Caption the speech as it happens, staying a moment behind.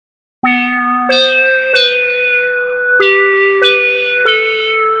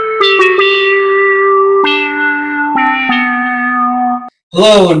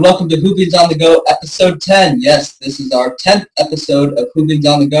Hello and welcome to Hoopings on the Go, episode 10. Yes, this is our 10th episode of Hoopings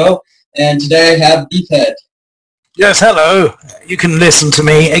on the Go, and today I have Beefhead. Yes, hello. You can listen to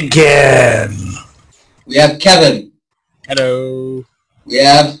me again. We have Kevin. Hello. We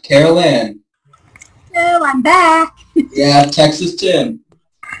have Carol Ann. Hello, I'm back. We have Texas Tim.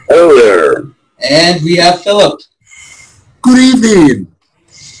 Hello there. And we have Philip. Good evening.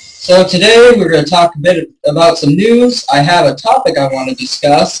 So today we're going to talk a bit about some news. I have a topic I want to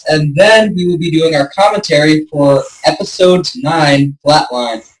discuss, and then we will be doing our commentary for episode 9,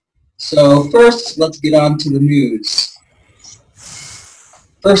 Flatline. So first, let's get on to the news.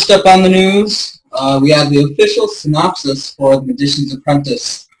 First up on the news, we have the official synopsis for The Magician's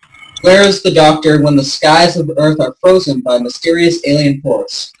Apprentice. Where is the doctor when the skies of Earth are frozen by mysterious alien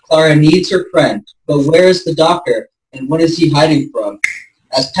force? Clara needs her friend, but where is the doctor, and what is he hiding from?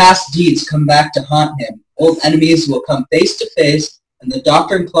 As past deeds come back to haunt him, old enemies will come face to face, and the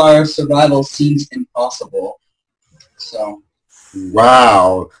Doctor and Clara's survival seems impossible. So.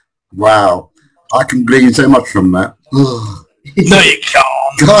 Wow. I can glean so much from that. No, you can't.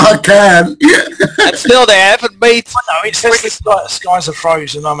 I can. I'm still there, but mate. No, it says the skies are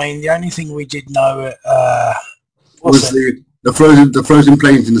frozen. I mean, the only thing we did know was the frozen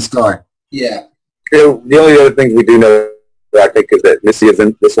planes in the sky. Yeah. The only other thing we do know, I think, is that Missy is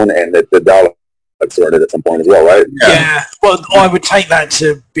in this one, and that the Daleks are in it at some point as well, right? Yeah. Well, I would take that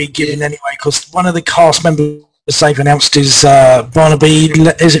to be given anyway, because one of the cast members they've announced is Barnaby.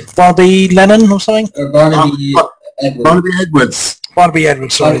 Is it Barnaby Lennon or something? Or Barnaby Edwards. Barnaby Edwards. Barnaby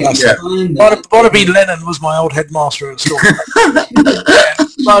Edwards, sorry. Okay, Barnaby Lennon was my old headmaster at school.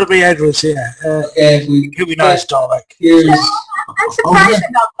 Barnaby Edwards, yeah. Okay, he'll be nice, Dalek. I'm surprised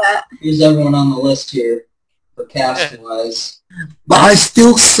about that. Here's everyone on the list here for cast-wise. But I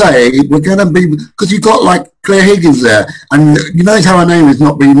still say we're going to be, because you've got like Claire Higgins there, and you notice how her name is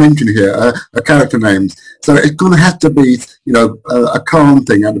not being mentioned here, her character names. So it's going to have to be, a calm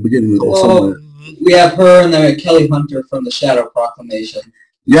thing at the beginning or somewhere. We have her and then we have Kelly Hunter from the Shadow Proclamation.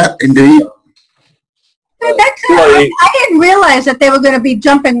 Yeah, indeed. I didn't realize that they were going to be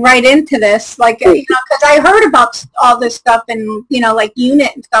jumping right into this, because I heard about all this stuff and, like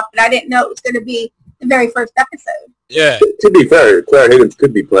UNIT and stuff, but I didn't know it was going to be the very first episode. Yeah. To be fair, Claire Higgins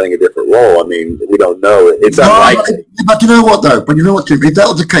could be playing a different role. I mean, we don't know. It's unlikely. But you know what, though? Tim? If that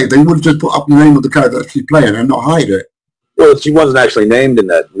was the case, they would have just put up the name of the character that she's playing and not hide it. Well, she wasn't actually named in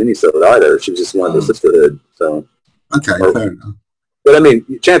that minisode either. She was just one of the sisterhood. So. Okay, fair enough. But I mean,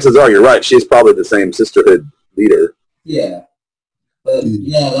 chances are you're right. She's probably the same sisterhood leader. Yeah. But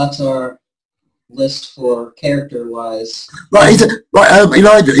yeah, that's our list for character-wise. Right,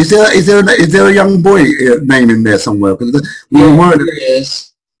 Elijah. Is there a young boy name in there somewhere? Because here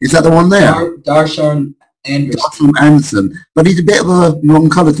is. Is that the one there? Darshan Anderson. Darshan Anderson, but he's a bit of a wrong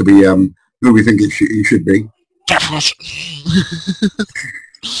colour to be who we think he should be.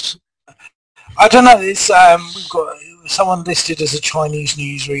 I don't know. It's we've got someone listed as a Chinese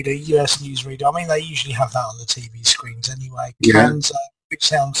newsreader, US newsreader. I mean, they usually have that on the TV screens anyway. Yeah. Kanza, which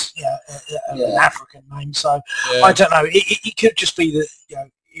sounds an African name. So I don't know. It could just be that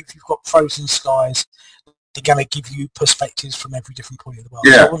if you've got frozen skies, they're going to give you perspectives from every different point of the world.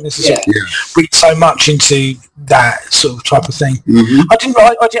 Yeah. So I wouldn't necessarily read so much into that sort of type of thing. Mm-hmm. I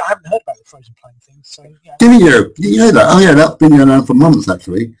haven't heard about the frozen plane thing. So Didn't you? Did you know that? Oh yeah, that's been going on for months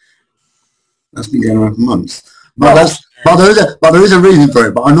actually. That's been going on for months. But there is a reason for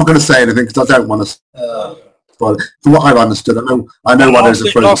it. But I'm not going to say anything because I don't want to. From what I've understood, I know why there's a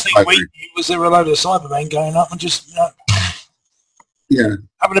frozen last week was there a load of Cybermen going up and just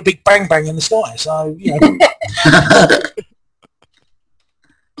having a big bang in the sky. So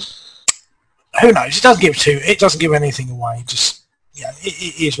who knows? It doesn't give anything away. Just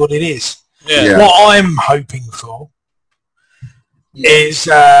it is what it is. Yeah. What I'm hoping for is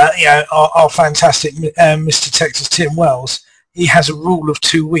our fantastic Mr. Texas Tim Wells. He has a rule of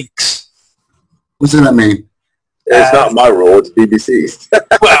 2 weeks. What does that mean? It's not my rule. It's BBC's.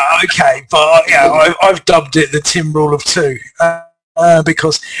 Well, okay, but I've dubbed it the Tim Rule of 2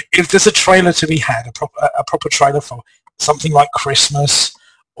 because if there's a trailer to be had, a proper trailer for something like Christmas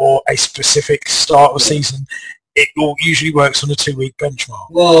or a specific start of season, it usually works on a 2-week benchmark.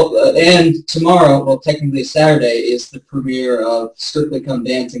 Well, and tomorrow, well, technically Saturday, is the premiere of Strictly Come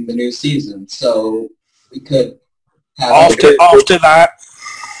Dancing, the new season. So we could have after that.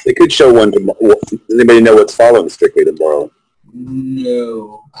 They could show one tomorrow. Does anybody know what's following Strictly tomorrow?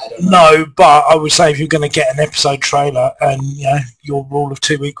 No, I don't know. No, but I would say if you're going to get an episode trailer and your rule of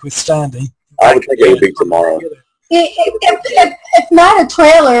 2 week withstanding, I would think it would be tomorrow. If not a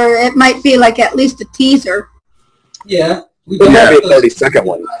trailer, it might be like at least a teaser. Yeah, There might be a 30-second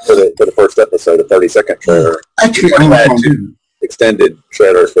one for the first episode, a 30-second trailer. Actually, extended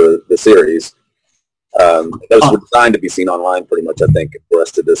trailers for the series. Those were designed to be seen online, pretty much. I think for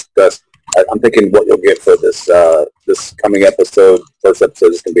us to discuss. I'm thinking what you'll get for this this coming episode. First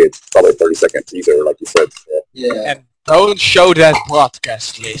episode is going to be probably a 30-second teaser, like you said. Yeah. And don't show that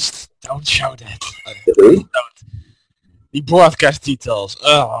broadcast list. Don't show that. Really? The broadcast details.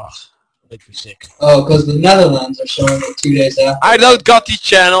 Oh, make me sick. Oh, because the Netherlands are showing it 2 days after. I don't got the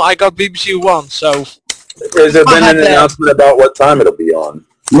channel. I got BBC One, so. Has there been an announcement about what time it'll be on?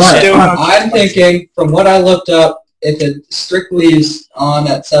 Right. I'm thinking, from what I looked up, if it strictly is on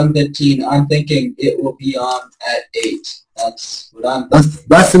at 7:15, I'm thinking it will be on at 8. That's what I'm thinking.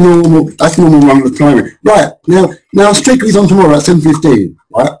 That's the normal run of the timing. Right, now Strictly's on tomorrow at 7:15,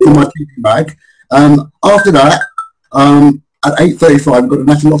 right, in my sleeping bag. After that, at 8:35, we've got a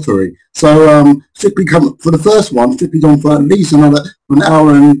national lottery. So Strictly for the first one, Strictly's on for at least an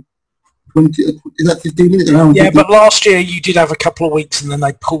hour and 20, is that 15 minutes? Yeah, but last year you did have a couple of weeks and then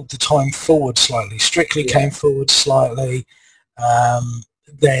they pulled the time forward slightly. Strictly came forward slightly.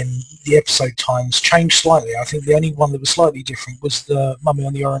 Then the episode times changed slightly. I think the only one that was slightly different was the Mummy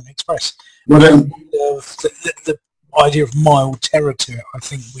on the Orient Express. Well, The idea of mild terror to it, I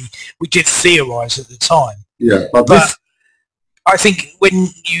think we did theorise at the time. Yeah, but I think when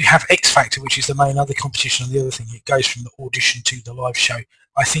you have X Factor, which is the main other competition, and the other thing, it goes from the audition to the live show.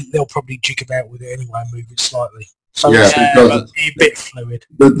 I think they'll probably jig about with it anyway and move it slightly. So yeah, it's a bit fluid.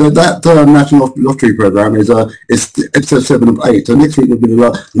 That national lottery program is episode 7 of 8. So next week will be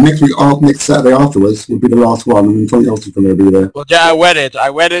next Saturday afterwards will be the last one, and then something else is going to be there. Well, yeah, I read it. I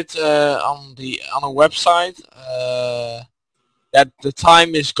read it on a website that the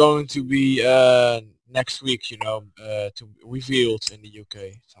time is going to be next week. To revealed in the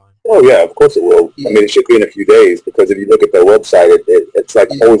UK time. Oh yeah, of course it will. I mean, it should be in a few days because if you look at their website, it's like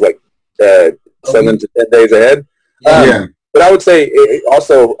always like 7 to 10 days ahead. But I would say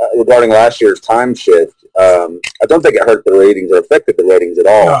also regarding last year's time shift, I don't think it hurt the ratings or affected the ratings at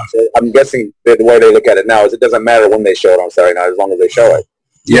all. No. So I'm guessing that the way they look at it now is it doesn't matter when they show it on Saturday night as long as they show it.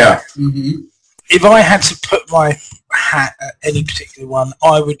 Yeah. Mm-hmm. If I had to put my hat at any particular one,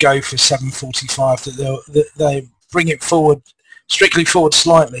 I would go for 7:45. That they bring it forward, strictly forward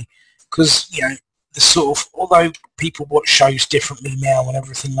slightly, because the sort of, although people watch shows differently now and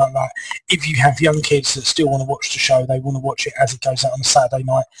everything like that, if you have young kids that still want to watch the show, they want to watch it as it goes out on a Saturday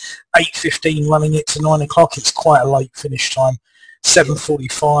night. 8:15 running it to 9 o'clock, it's quite a late finish time.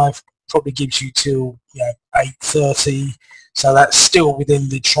 7:45 probably gives you till 8:30, so that's still within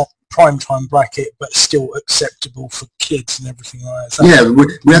the prime time bracket, but still acceptable for kids and everything like that. So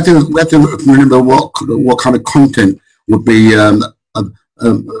we have to remember what kind of content would be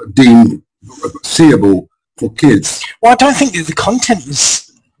deemed seeable for kids. Well, I don't think that the content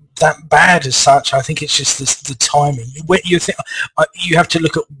is that bad as such. I think it's just the timing. You have to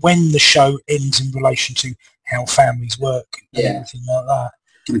look at when the show ends in relation to how families work and everything like that.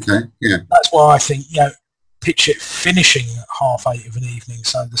 Okay, yeah. That's why I think, picture it finishing at 8:30 of an evening,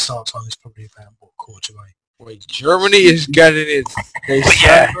 so the start time is probably about 8:45. Wait, Germany is getting it. But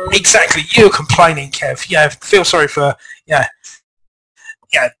yeah, exactly. You're complaining, Kev. Yeah, feel sorry for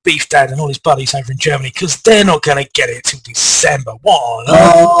Beef Dad and all his buddies over in Germany because they're not going to get it till December. What?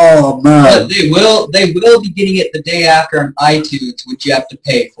 Oh man! But they will be getting it the day after on iTunes, which you have to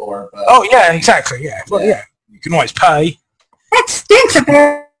pay for. But. Oh yeah, exactly. Yeah. Well, you can always pay. That stinks if they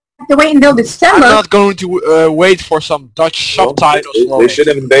have to wait until December. I'm not going to wait for some Dutch subtitles. They should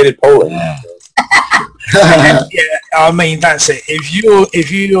have invaded Poland. Yeah, I mean that's it. If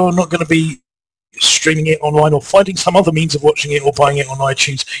you're not going to be streaming it online or finding some other means of watching it or buying it on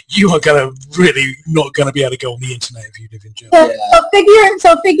iTunes, you are really not going to be able to go on the internet if you live in Germany.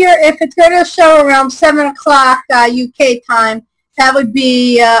 So figure if it's going to show around 7 o'clock UK time, that would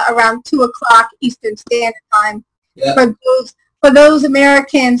be around 2 o'clock Eastern Standard Time for those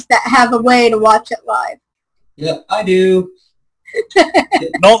Americans that have a way to watch it live. Yeah, I do.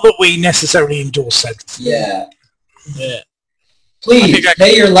 Not that we necessarily endorse that. Yeah. Yeah. Please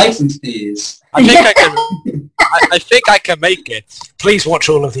pay your license fees. I think I can. I think I can make it. Please watch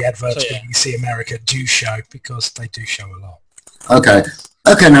all of the adverts BBC America do show because they do show a lot.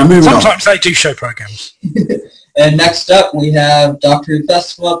 Okay, now moving on. Sometimes they do show programs. And next up, we have Doctor Who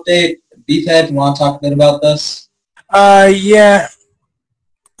Festival update. Beefhead, you want to talk a bit about this? Yeah.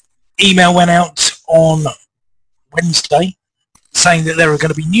 Email went out on Wednesday saying that there are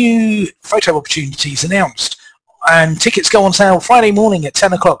going to be new photo opportunities announced. And tickets go on sale Friday morning at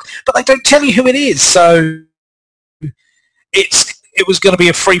 10 o'clock. But they don't tell you who it is, so it was going to be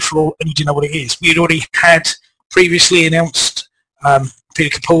a free-for-all and you didn't know what it is. We had already had previously announced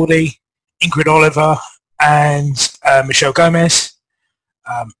Peter Capaldi, Ingrid Oliver, and Michelle Gomez.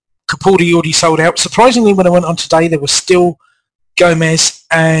 Capaldi already sold out. Surprisingly, when I went on today, there was still Gomez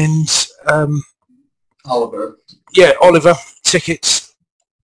and Oliver. Yeah, Oliver tickets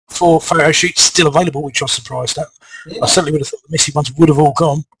for photo shoots still available, which I was surprised at. Yeah. I certainly would have thought the Missy ones would have all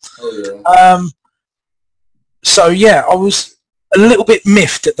gone. Oh, yeah. So yeah, I was a little bit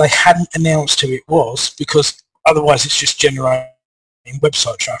miffed that they hadn't announced who it was, because otherwise it's just generating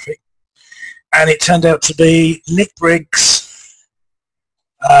website traffic. And it turned out to be Nick Briggs,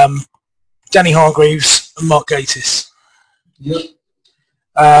 Danny Hargreaves, and Mark Gatiss. Yep.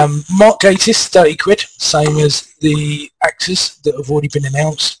 Mark Gatiss, 30 quid, same as the actors that have already been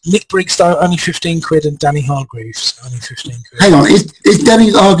announced. Nick Briggs, though, only 15 quid, and Danny Hargreaves, only 15 quid. Hang on, is Danny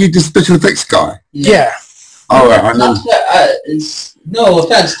Hargreaves the special effects guy? Yeah. Oh, right, I know. No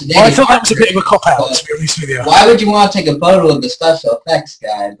offense to Danny. I thought that was a bit of a cop-out, to be honest with you. Why would you want to take a photo of the special effects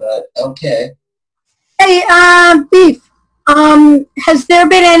guy, but okay. Hey, Beef, has there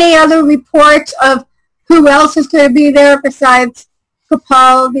been any other reports of who else is going to be there besides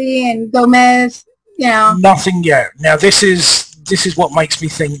Capaldi and Gomez? You know, nothing yet. Now this is what makes me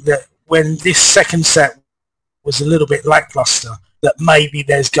think that when this second set was a little bit lackluster, that maybe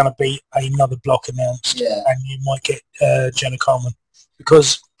there's going to be another block announced, and you might get Jenna Coleman,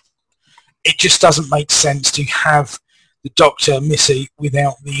 because it just doesn't make sense to have the Doctor Missy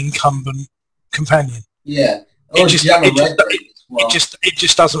without the incumbent companion. Yeah, it just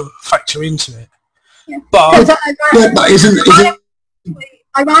doesn't factor into it. Yeah. But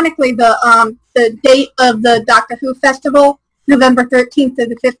ironically, the date of the Doctor Who festival, November 13th to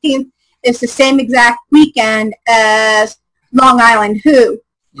the 15th, is the same exact weekend as Long Island Who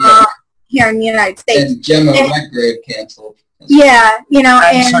here in the United States. And Gemma Redgrave canceled. Yeah, you know,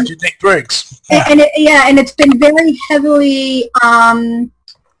 and so did Nick Briggs. And it's been very heavily,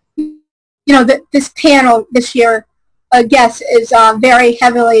 you know, this panel this year, I guess, is very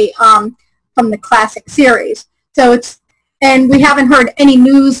heavily from the classic series. So and we haven't heard any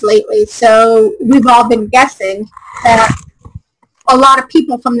news lately, so we've all been guessing that a lot of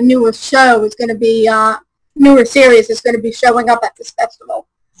people from the newer show is going to be, newer series is going to be showing up at this festival.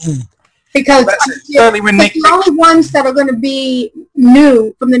 Because the only ones that are going to be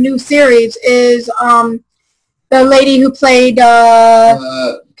new from the new series is the lady who played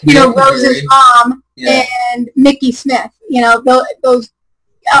Rose's mom and Mickey Smith. You know, those,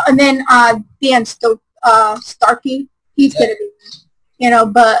 and then Dan Starkey. He's going to be, you know,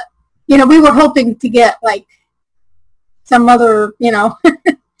 but you know, we were hoping to get like some other, you know.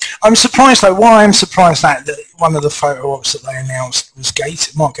 I'm surprised though. Why I'm surprised that one of the photo ops that they announced was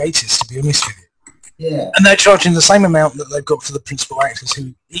Mark Gatiss, to be honest with you. Yeah. And they're charging the same amount that they've got for the principal actors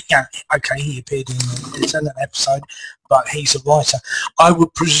who, he appeared in an episode, but he's a writer. I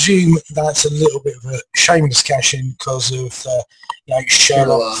would presume that's a little bit of a shameless cash-in because of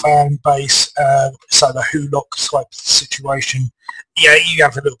Sherlock fan base, so the Who-Lock type situation. Yeah, you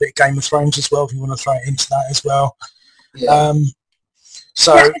have a little bit of Game of Thrones as well if you want to throw it into that as well. Yeah.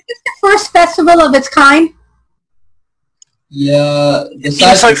 So is this the first festival of its kind? Yeah.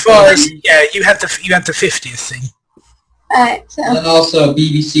 So far as you had the 50th thing. So. And then also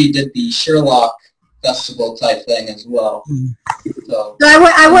BBC did the Sherlock festival type thing as well. So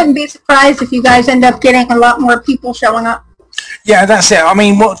I wouldn't be surprised if you guys end up getting a lot more people showing up. Yeah, that's it. I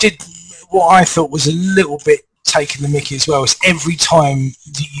mean, what I thought was a little bit taking the mickey as well is every time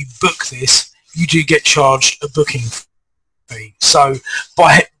that you book this, you do get charged a booking fee. So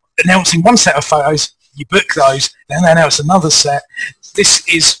by announcing one set of photos, you book those, then they announce another set. This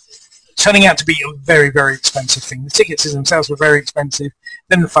is turning out to be a very, very expensive thing. The tickets themselves were very expensive,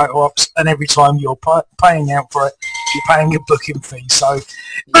 then the photo ops, and every time you're paying out for it, you're paying a booking fee. So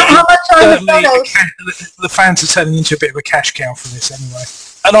how much are the photos? The fans are turning into a bit of a cash cow for this anyway.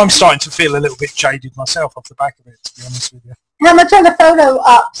 And I'm starting to feel a little bit jaded myself off the back of it, to be honest with you. How much are the photo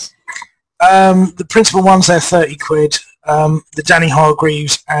ops? The principal ones, they're 30 quid. The Danny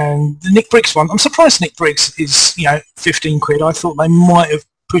Hargreaves and the Nick Briggs one. I'm surprised Nick Briggs is, 15 quid. I thought they might have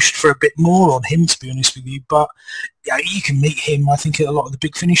pushed for a bit more on him, to be honest with you. But yeah, you can meet him, I think, at a lot of the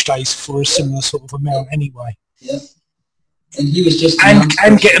Big Finish days for a similar sort of amount anyway. Yeah. And he was just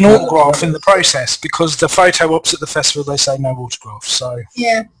and get an autograph in the process, because the photo ops at the festival, they say no autographs. So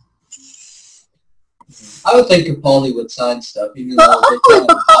yeah. I would think Capaldi would sign stuff, even though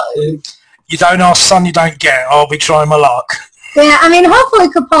you don't ask, son, you don't get. I'll be trying my luck. Yeah, I mean, hopefully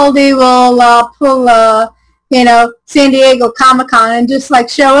Capaldi will pull, San Diego Comic-Con and just,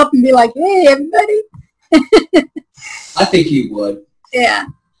 show up and be like, hey, everybody. I think he would. Yeah,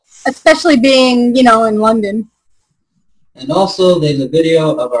 especially being, in London. And also, there's a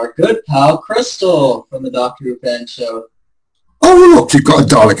video of our good pal, Crystal, from the Doctor Who fan show. Oh, look, she's got a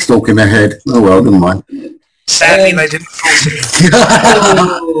Dalek stalking her head. Oh, well, never mind. Sadly, they didn't force it.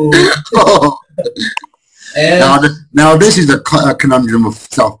 Oh. Now, this is a conundrum of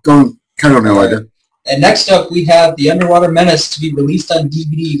stuff. Go on, carry on, Elijah. And next up, we have The Underwater Menace to be released on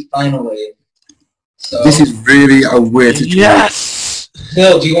DVD, finally. So, this is really a weird situation. Yes!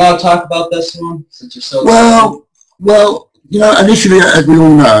 Phil, do you want to talk about this one, since you're so Well, you know, initially, as we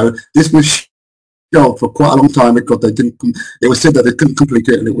all know, this was shelved for quite a long time because they didn't. It was said that they couldn't complete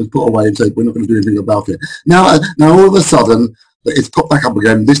it, and it was put away and said we're not going to do anything about it. Now, all of a sudden, it's popped back up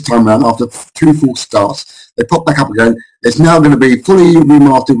again. This time around, after 2 full starts, they popped back up again. It's now going to be fully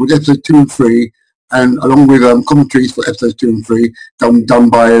remastered with episodes 2 and 3, and along with commentaries for episodes 2 and 3 done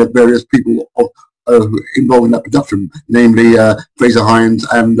by various people involved in that production, namely Fraser Hines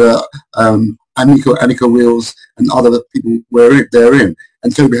and Annika Wills and other people were therein,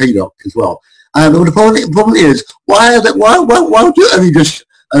 and Toby Haydock as well. But the problem is, why would you only just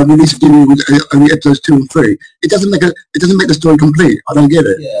release a DVD with only episodes 2 and 3? It doesn't make the story complete. I don't get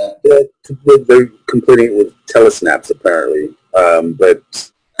it. Yeah, they're completing it with telesnaps apparently,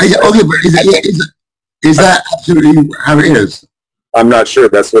 but. Is that absolutely how it is? I'm not sure.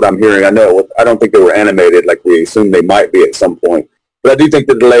 That's what I'm hearing. I don't think they were animated like we assumed they might be at some point. But I do think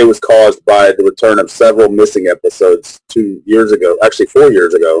the delay was caused by the return of several missing episodes 2 years ago, actually 4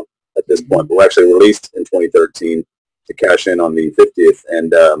 years ago at this point, but were actually released in 2013 to cash in on the 50th.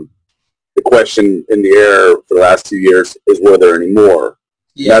 And the question in the air for the last 2 years is, were there any more?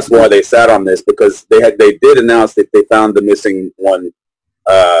 Yeah. That's why they sat on this, because they did announce that they found the missing one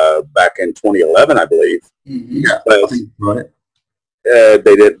back in 2011, I believe. Mm-hmm. Yeah, but, right.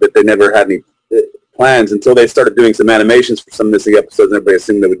 They did, but they never had any plans until they started doing some animations for some missing episodes, and everybody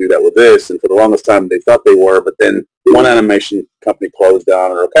assumed they would do that with this, and for the longest time they thought they were, but then one animation company closed down,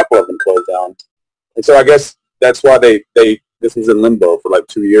 or a couple of them closed down, and so I guess that's why this was in limbo for like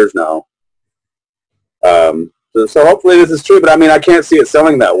 2 years now. So hopefully this is true, but I mean, I can't see it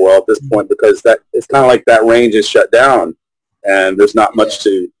selling that well at this point, because it's kind of like that range is shut down, and there's not much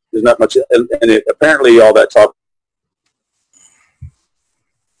and apparently all that talk.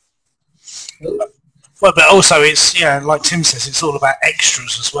 Well, but also it's, like Tim says, it's all about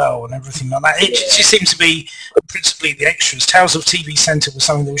extras as well and everything like that. It just seems to be principally the extras. Tales of TV Centre was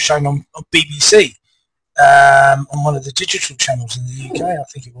something that was shown on BBC, on one of the digital channels in the UK, I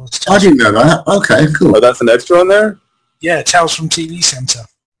think it was. I didn't know that. Okay, cool. Oh, that's an extra on there? Yeah, Tales from TV Centre.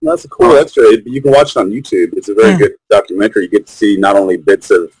 That's a cool extra. You can watch it on YouTube. It's a very good documentary. You get to see not only bits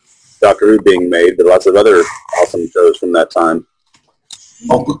of Doctor Who being made, but lots of other awesome shows from that time.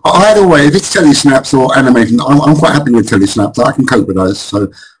 Either way, if it's telesnaps or animation, I'm quite happy with telesnaps. I can cope with those, so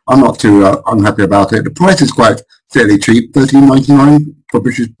I'm not too unhappy about it. The price is quite fairly cheap, $13.99 for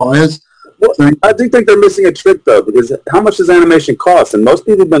British buyers. Well, so, I do think they're missing a trick, though, because how much does animation cost? And most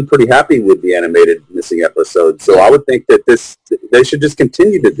people have been pretty happy with the animated missing episodes, so I would think that they should just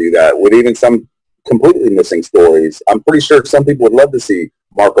continue to do that with even some completely missing stories. I'm pretty sure some people would love to see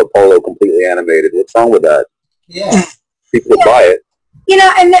Marco Polo completely animated. What's wrong with that? Yeah. People would buy it. You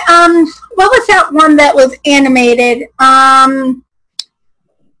know, and what was that one that was animated?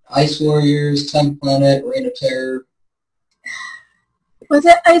 Ice Warriors, 10th Planet, Reign of Terror. Was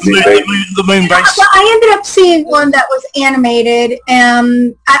it Ice Warriors? The Moon Base. Well, I ended up seeing one that was animated.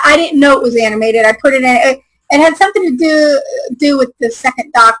 I didn't know it was animated. I put it in. It had something to do with the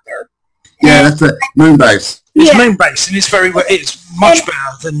Second Doctor. Yeah, that's it. Moon Base. It's Moon Base, and it's much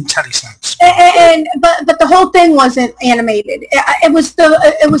better than Telesnaps. But the whole thing wasn't animated. It was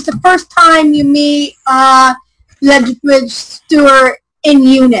the first time you meet Ledgridge Stewart in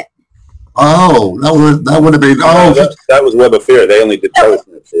unit. Oh, that would have been. Oh, that was Web of Fear. They only did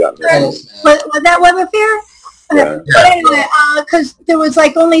Telesnaps. Was that Web of Fear? Yeah. But anyway, because there was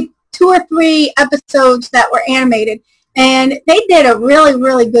like only 2 or 3 episodes that were animated. And they did a really,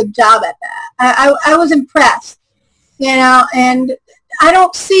 really good job at that. I was impressed, and I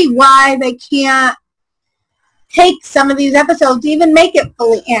don't see why they can't take some of these episodes, even make it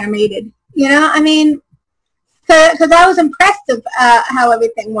fully animated. I mean, because I was impressed of how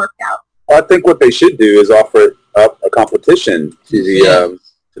everything worked out. Well, I think what they should do is offer up a competition to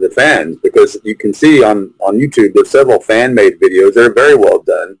the fans, because you can see on YouTube there's several fan-made videos. They're very well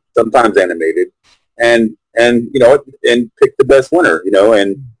done, sometimes animated, and pick the best winner,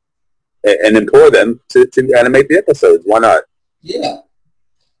 and implore them to animate the episodes. Why not? Yeah,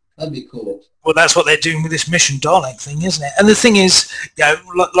 that'd be cool. Well, that's what they're doing with this Mission Dalek thing, isn't it? And the thing is,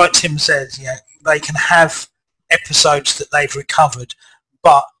 like Tim said, they can have episodes that they've recovered,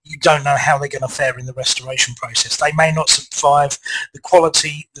 but you don't know how they're going to fare in the restoration process. They may not survive. The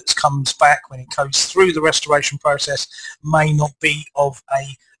quality that comes back when it goes through the restoration process may not be of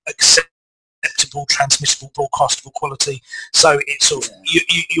a acceptable, transmissible, broadcastable quality. So it's sort of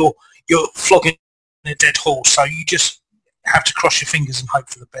you're flogging a dead horse. So you just have to cross your fingers and hope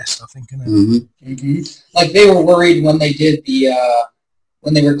for the best, I think. Isn't it? Mm-hmm. Mm-hmm. Like they were worried when they did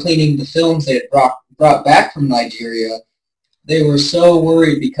when they were cleaning the films they had brought back from Nigeria. They were so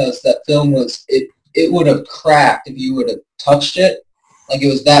worried because that film it would have cracked if you would have touched it. Like it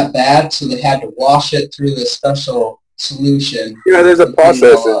was that bad, so they had to wash it through this special solution. There's a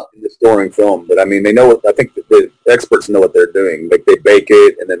process in storing film, but I mean, they know. I think the experts know what they're doing. Like they bake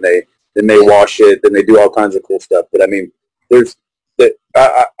it, and then they wash it, then they do all kinds of cool stuff. But I mean, I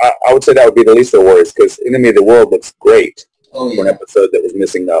would say that would be the least of the worries, because Enemy of the World looks great for an episode that was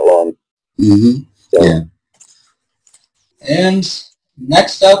missing that long. Mm-hmm. So. Yeah. And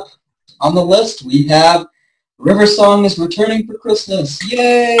next up on the list, we have River Song is returning for Christmas.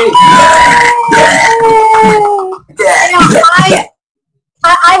 Yay!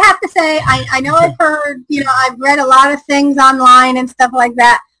 I have to say, I know I've heard, I've read a lot of things online and stuff like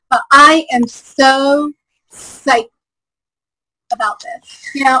that, but I am so psyched about this.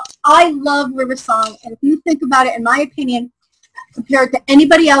 I love River Song, and if you think about it, in my opinion, compared to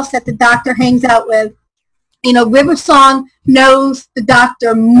anybody else that the Doctor hangs out with, River Song knows the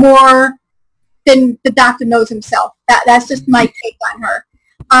Doctor more than the Doctor knows himself. That's just my take on her.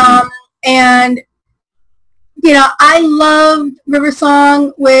 And I loved River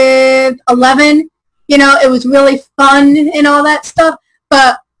Song with 11. It was really fun and all that stuff.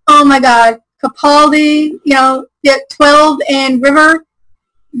 But, oh my God, Capaldi, 12 and River,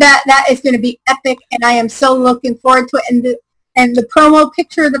 that is going to be epic, and I am so looking forward to it. And the promo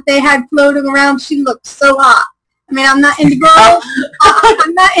picture that they had floating around, she looked so hot. I mean, I'm not into girls.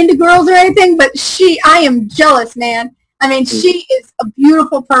 I'm not into girls or anything, but I am jealous, man. I mean, she is a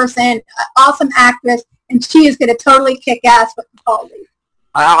beautiful person, awesome actress, and she is going to totally kick ass with Capaldi.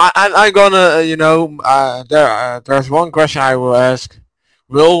 I'm gonna, there's one question I will ask.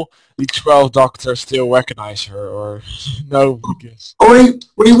 Will the 12th Doctor still recognize her, or no? Because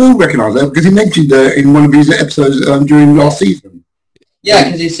he will recognise her, because he mentioned her in one of his episodes during last season. Yeah,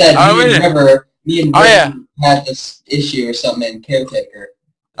 because he said me and River had this issue or something in Caretaker.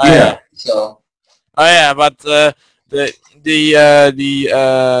 So. But the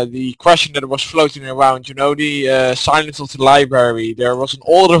question that was floating around, the Silence of the Library, there was an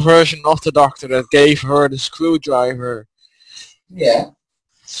older version of the Doctor that gave her the screwdriver. Yeah.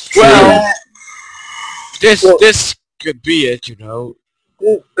 Well, this could be it, Well,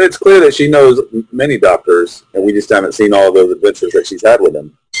 it's clear that she knows many doctors, and we just haven't seen all of those adventures that she's had with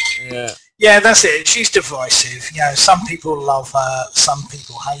them. Yeah. Yeah, that's it. She's divisive. Some people love her, some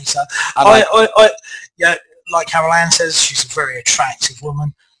people hate her. Like Carol Ann says, she's a very attractive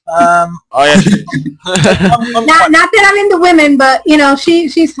woman. Yeah. Not that I'm into women, but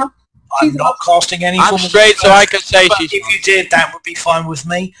she's. I'm not casting any. I'm straight, so I can say she's. If you did, that would be fine with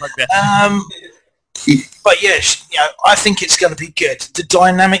me. But yes, I think it's going to be good. The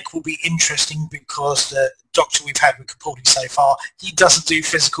dynamic will be interesting because the Doctor we've had with Capaldi so far, he doesn't do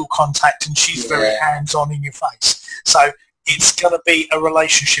physical contact, and she's very hands-on in your face. So it's going to be a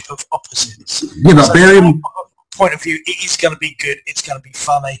relationship of opposites. Yeah, but from my point of view, it is going to be good. It's going to be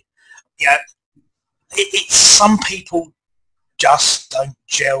funny. It's some people just don't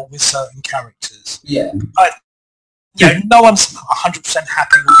gel with certain characters. Yeah. No one's 100%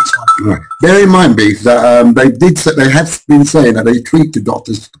 happy with this one. Right. Bear in mind, Beef, that they have been saying that they tweaked the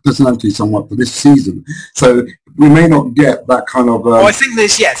Doctor's personality somewhat for this season, so we may not get that kind of. I think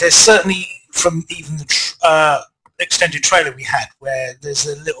there's certainly from even the extended trailer we had, where there's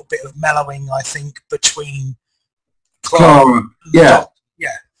a little bit of mellowing, I think, between Clara. Yeah.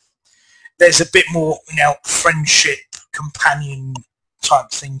 There's a bit more friendship, companion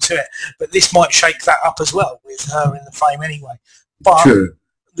type thing to it, but this might shake that up as well with her in the frame anyway. But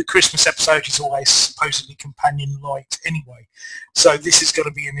the Christmas episode is always supposedly companion light anyway, so this is going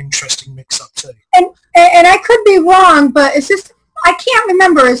to be an interesting mix-up too. And I could be wrong, but it's just I can't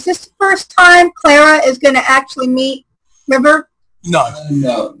remember. Is this the first time Clara is going to actually meet River? No,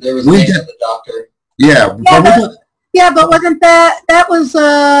 no. There was a name of the Doctor. But wasn't that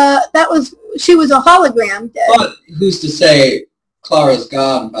was she was a hologram? But who's to say Clara's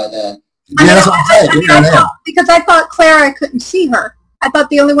gone by then? That's what I'm saying. Because I thought Clara couldn't see her. I thought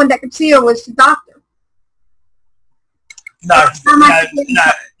the only one that could see her was the Doctor. No.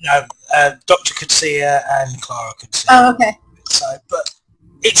 Doctor could see her and Clara could see her. Oh, okay. So, but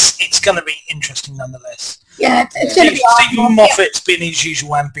it's going to be interesting nonetheless. Yeah, it's going to be awful. Stephen Moffat's been his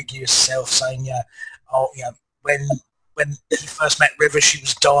usual ambiguous self, saying, when he first met River, she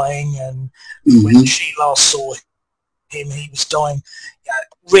was dying, and when she last saw him, he was dying. Yeah,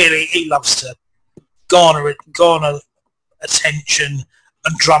 really, he loves to garner attention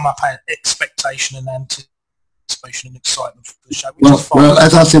and drum up expectation and anticipation and excitement for the show. Well,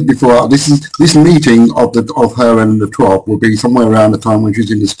 as I said before, this meeting of her and the 12 will be somewhere around the time when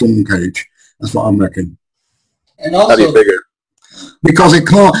she's in the storm cage. That's what I'm reckoning. And also, how do you figure? Because it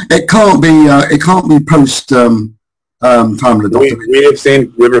can't be post time of the Doctor. We have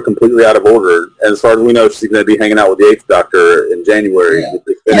seen River completely out of order, and as far as we know, she's going to be hanging out with the 8th Doctor in January.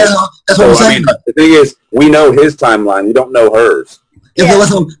 Yeah, that's what I'm saying. The thing is, we know his timeline. We don't know hers. Yeah,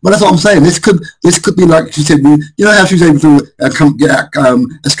 but that's what I'm saying. This could be like she said. You know how she's able to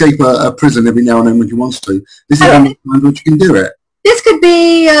escape a prison every now and then when she wants to. This is one time when she can do it. This could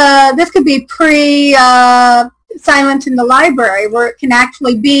be pre Silence in the Library, where it can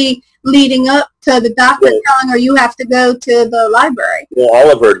actually be leading up to the Doctor telling her you have to go to the library. Well,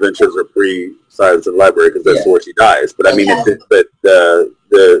 all of her adventures are pre-Silence in the Library because that's where she dies. But I mean, the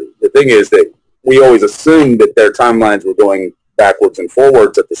thing is that we always assumed that their timelines were going backwards and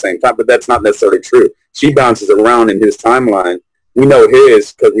forwards at the same time, but that's not necessarily true. She bounces around in his timeline. We know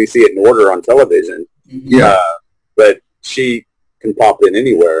his because we see it in order on television. Yeah, but she can pop in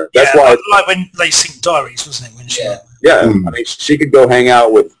anywhere. That's why, like when they sync diaries, wasn't it? When she, I mean, she could go hang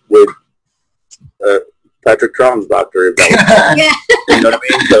out with Patrick Troughton's doctor if that was you know what I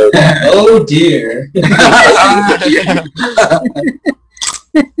mean? So, oh dear.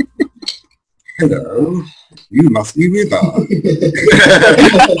 Hello, you must be River.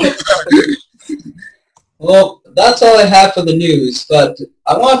 Well, that's all I have for the news, but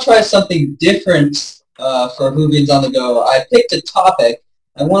I want to try something different for Whovians on the Go. I picked a topic.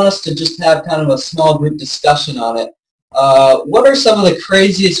 I want us to just have kind of a small group discussion on it. What are some of the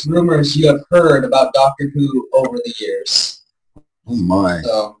craziest rumors you have heard about Doctor Who over the years? Oh my.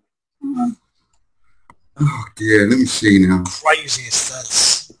 So, oh dear, let me see now. Craziest,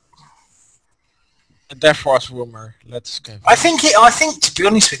 that's... A Death Force rumor. Let's go. I think, to be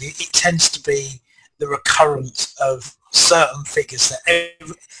honest with you, it tends to be the recurrence of certain figures that...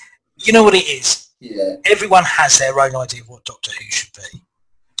 you know what it is? Yeah. Everyone has their own idea of what Doctor Who should be.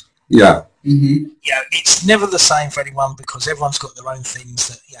 Yeah. Mm-hmm. Yeah, it's never the same for anyone because everyone's got their own things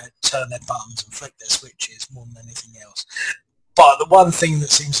that turn their buttons and flick their switches more than anything else. But the one thing that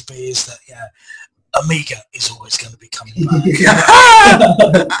seems to be is that Omega is always going to be coming back. Oh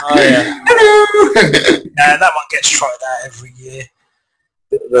yeah. Hello. Yeah, that one gets tried out every year.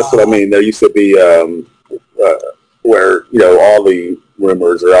 That's what I mean. There used to be where all the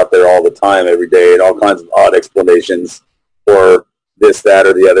rumors are out there all the time, every day, and all kinds of odd explanations for this, that,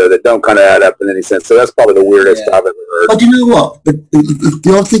 or the other that don't kind of add up in any sense. So that's probably the weirdest I've ever heard. But you know what?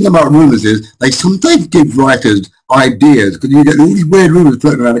 The odd thing about rumours is they sometimes give writers ideas because you get all these weird rumours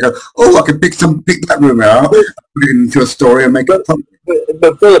floating around and go, oh, I can pick that rumour out, put it into a story and make it something.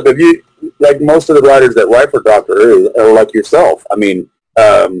 But Philip, if you, like most of the writers that write for Doctor Who are like yourself. I mean,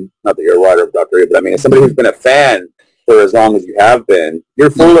 not that you're a writer of Doctor Who, but I mean, as somebody who's been a fan for as long as you have been, you're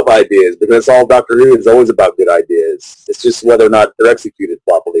full of ideas because all Doctor Who is always about good ideas. It's just whether or not they're executed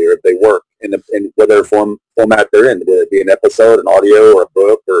properly or if they work in whatever format they're in, whether it be an episode, an audio, or a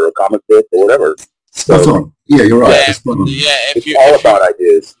book, or a comic book, or whatever. So, yeah, you're right. It's all about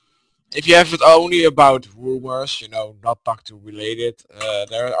ideas. If you have it only about rumors, not Doctor related,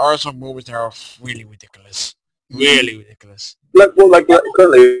 there are some rumors that are really ridiculous. Really ridiculous. Like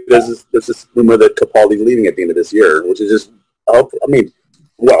currently, there's this rumor that Capaldi's leaving at the end of this year, which is just,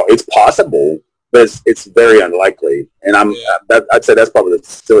 it's possible, but it's very unlikely. And I'd say that's probably the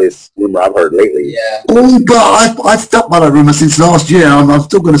silliest rumor I've heard lately. Yeah. Oh God, I've stuck by that rumor since last year. I'm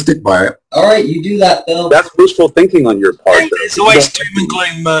still going to stick by it. All right, you do that, Phil. That's wishful thinking on your part. There's always doom and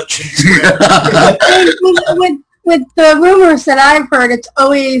gloom merchants. With the rumors that I've heard, it's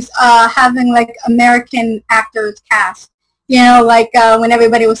always having like American actors cast. When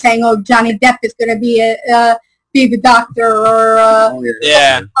everybody was saying, "Oh, Johnny Depp is going to be the Doctor," or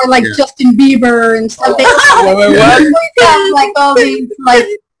Justin Bieber and stuff. They always have like all these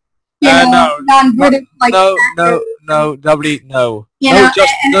non-British nobody, no.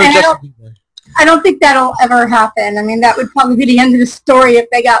 Justin Bieber. I don't think that'll ever happen. I mean, that would probably be the end of the story if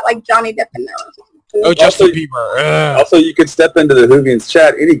they got like Johnny Depp in there or something. Oh, Justin Bieber. Also, you could step into the Whovians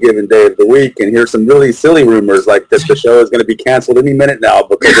chat any given day of the week and hear some really silly rumors like that the show is going to be canceled any minute now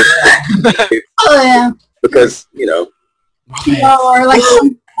because because or like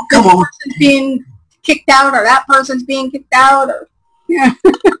some person's being kicked out or that person's being kicked out or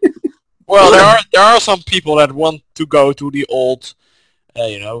Well, there are some people that want to go to the old,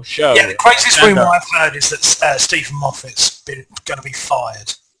 show. Yeah, the craziest rumour I've heard is that Stephen Moffat's going to be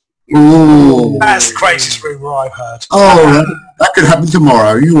fired. Ooh. That's the craziest rumour I've heard. Oh, that could happen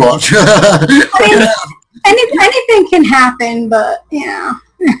tomorrow. You watch. Anything can happen, but yeah.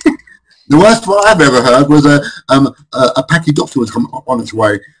 The worst one I've ever heard was a Packy doctor was on its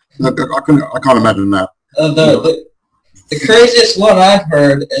way. I can't imagine that. The craziest one I've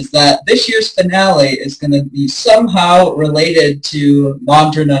heard is that this year's finale is going to be somehow related to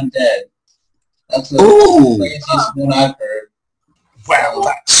Modern Undead. That's the craziest one I've heard. Well,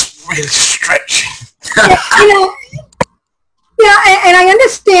 that's really stretching. And I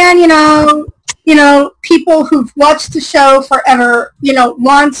understand, people who've watched the show forever,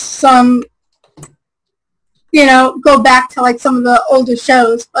 want some, go back to like some of the older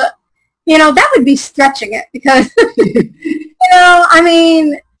shows, but that would be stretching it because,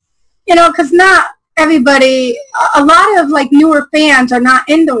 because not everybody, a lot of like newer fans are not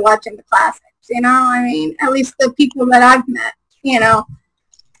into watching the classics, at least the people that I've met,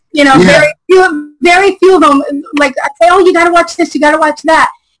 very few of them, like I say, oh, you got to watch this, you got to watch that.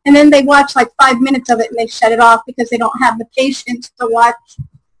 And then they watch like 5 minutes of it and they shut it off because they don't have the patience to watch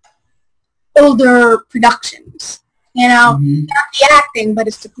older productions, not the acting, but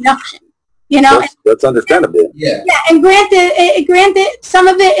it's the production. That's understandable. Yeah. Yeah, and granted, some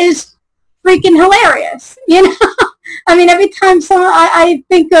of it is freaking hilarious. Every time I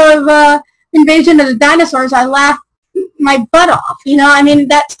think of Invasion of the Dinosaurs, I laugh my butt off.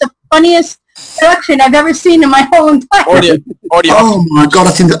 That's the funniest production I've ever seen in my whole entire life. Oh my God,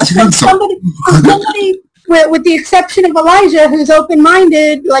 I think somebody with the exception of Elijah, who's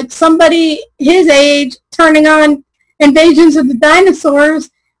open-minded, like somebody his age, turning on Invasions of the Dinosaurs,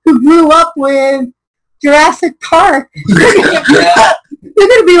 who grew up with Jurassic Park. They're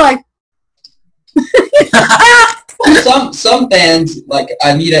gonna be like. Some fans, like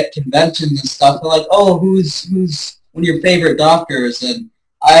I meet at conventions and stuff, are like, oh, who's one of your favorite doctors? And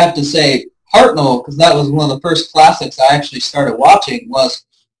I have to say Hartnell, because that was one of the first classics I actually started watching, was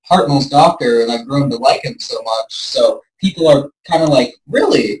Hartnell's Doctor, and I've grown to like him so much. So people are kind of like,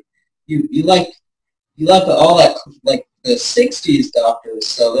 really? You like all that, like the 60s doctors,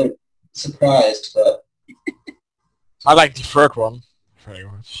 so they're surprised, but... I like the third one very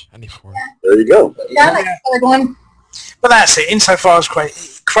much. Any fourth. There you go. Yeah, I like the third one. But that's it. Insofar as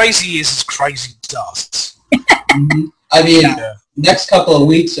crazy is as crazy does. Next couple of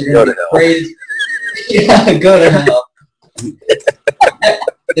weeks are going to be crazy. Yeah, go to hell.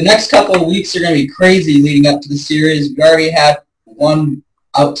 The next couple of weeks are going to be crazy leading up to the series. We already have one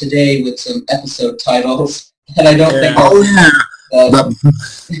out today with some episode titles, and I don't think...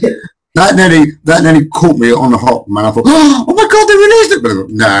 That nearly caught me on the hop, man. I thought, oh my God, they released it! But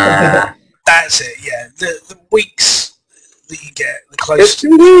nah. That's it, yeah. The weeks that you get, the closer... It's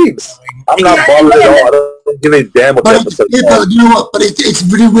 2 weeks. I'm not bothered at all. I don't give a damn what the episode is. But you know what? But it's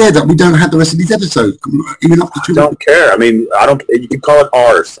really weird that we don't have the rest of these episodes. Even up to 2 I don't care. I don't... You can call it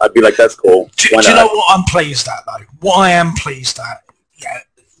ours. I'd be like, that's cool. Do you know what I'm pleased at, though? What I am pleased at,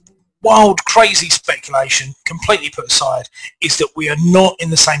 wild, crazy speculation, completely put aside, is that we are not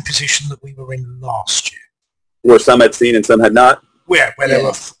in the same position that we were in last year. Where some had seen and some had not? Where there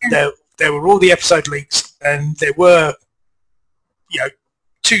were all the episode leaks, and there were,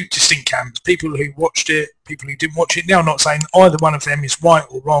 two distinct camps, people who watched it, people who didn't watch it. Now I'm not saying either one of them is right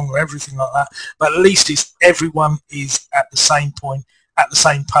or wrong or everything like that, but at least everyone is at the same point, at the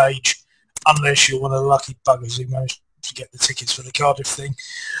same page, unless you're one of the lucky buggers who managed to get the tickets for the Cardiff thing.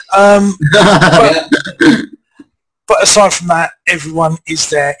 But aside from that, everyone is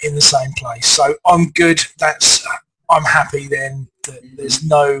there in the same place. So I'm good. I'm happy then that there's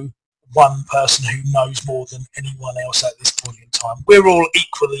no one person who knows more than anyone else at this point in time. We're all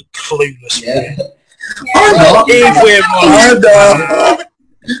equally clueless. Yeah. I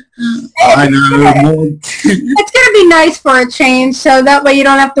know. It's going to be nice for a change, so that way you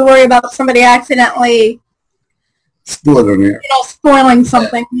don't have to worry about somebody accidentally spoiling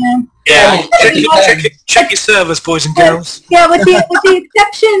something. Yeah. Check your servers, boys and girls. Yeah, with the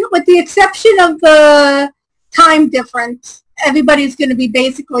exception of the time difference, everybody's going to be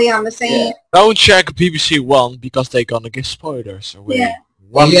basically on the same. Yeah. Don't check BBC One because they're gonna give spoilers away. Yeah.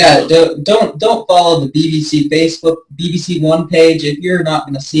 Don't follow the BBC Facebook, BBC One page if you're not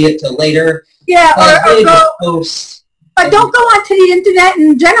going to see it till later. Yeah, or don't go onto the internet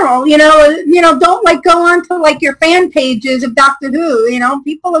in general. Don't go onto your fan pages of Doctor Who.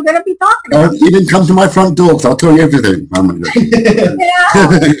 People are going to be talking about it. Even come to my front door, so I'll tell you everything. The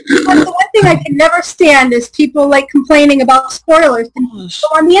one thing I can never stand is people complaining about spoilers and go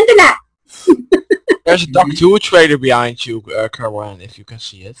on the internet. There's a Doctor Who trailer behind you, Carwan, if you can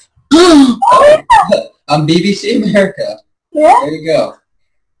see it. On BBC America. Yeah. There you go.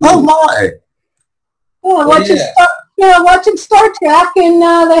 Oh my! Watching Star Trek, and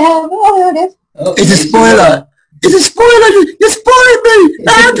they have. Oh, there it is. Oh, It's a spoiler. It's a spoiler. You spoiled me.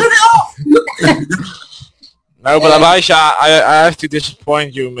 Now turn it off. No, but Elijah, I have to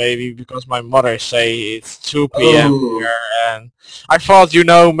disappoint you maybe because my mother say it's 2 p.m. here, and I thought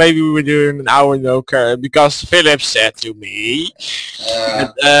maybe we were doing an hour because Philip said to me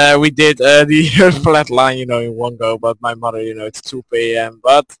that we did the flat line in one go, but my mother it's 2 p.m.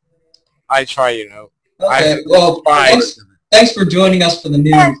 but I try Okay, well, thanks for joining us for the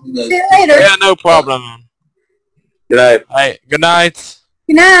news. See you later. Yeah, no problem. Good night. Hey, good night.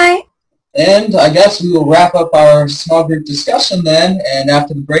 Good night. And I guess we will wrap up our small group discussion then, and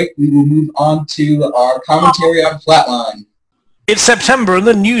after the break we will move on to our commentary on Flatline. It's September and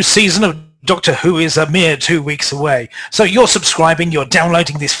the new season of Doctor Who is a mere 2 weeks away. So you're subscribing, you're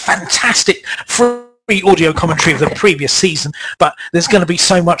downloading this fantastic free audio commentary of the previous season, but there's going to be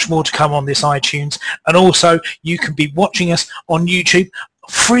so much more to come on this iTunes, and also you can be watching us on YouTube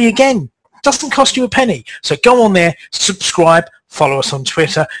free again. Doesn't cost you a penny. So go on there, subscribe, follow us on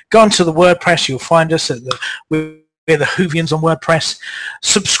Twitter, go onto the WordPress, you'll find us at we're the Whovians on WordPress.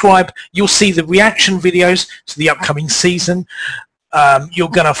 Subscribe, you'll see the reaction videos to the upcoming season. You're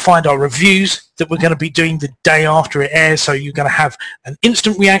going to find our reviews that we're going to be doing the day after it airs, so you're going to have an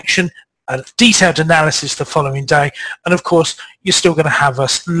instant reaction, a detailed analysis the following day, and of course you're still going to have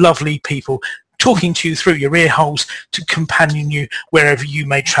us lovely people talking to you through your ear holes to companion you wherever you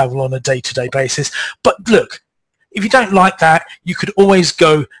may travel on a day-to-day basis. But look, if you don't like that, you could always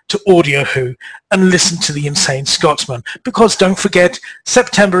go to Audio Who and listen to The Insane Scotsman, because don't forget,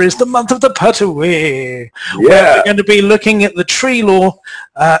 September is the month of the Patawee. Yeah. We're going to be looking at the Tree Law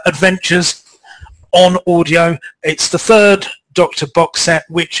adventures on audio. It's the third Doctor box set,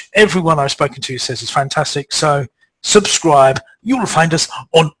 which everyone I've spoken to says is fantastic. So subscribe. You'll find us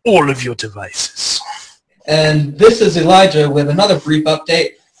on all of your devices. And this is Elijah with another brief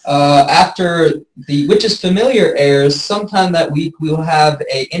update. After The Witch is Familiar airs, sometime that week we will have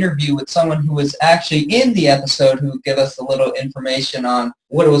an interview with someone who was actually in the episode who will give us a little information on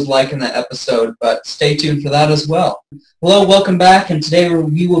what it was like in that episode, but stay tuned for that as well. Hello, welcome back, and today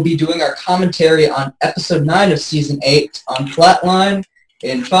we will be doing our commentary on episode 9 of season 8 on Flatline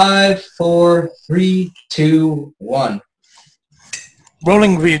in 5, 4, 3, 2, 1.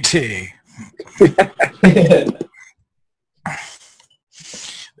 Rolling VT.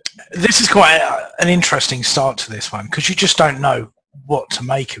 This is quite an interesting start to this one, because you just don't know what to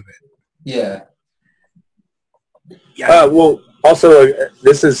make of it. Yeah. Well, also,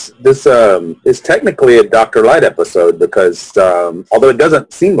 this is technically a Dr. Light episode because, although it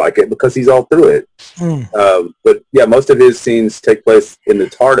doesn't seem like it because he's all through it. But yeah, most of his scenes take place in the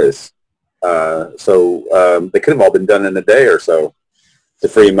TARDIS. So they could have all been done in a day or so to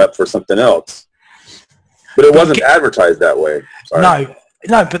free him up for something else. But it wasn't advertised that way. Sorry.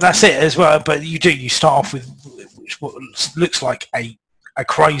 No, but that's it as well. But you start off with what looks like a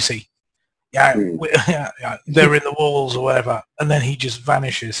crazy. Yeah, they're in the walls or whatever, and then he just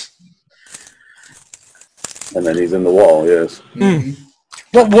vanishes. And then he's in the wall, yes.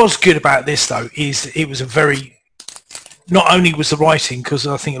 What was good about this, though, is it was a very... Not only was the writing, because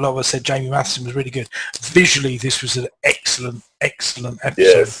I think a lot of us said Jamie Matheson was really good, visually this was an excellent episode.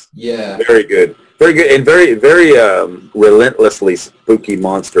 Yes. Yeah. Very good. Very good, and very, very relentlessly spooky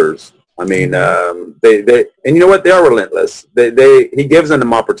monsters. I mean, they and you know what? They are relentless. He gives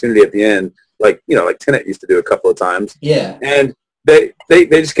them opportunity at the end, like Tennant used to do a couple of times. Yeah. And they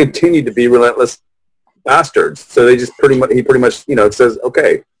just continue to be relentless bastards. So they just pretty much says,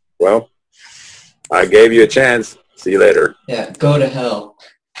 okay, well, I gave you a chance. See you later. Yeah, go to hell.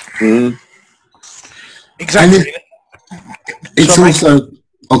 Mm-hmm. Exactly. It's also...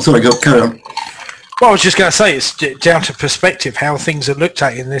 Oh, sorry, carry on. Well, I was just going to say, it's down to perspective how things are looked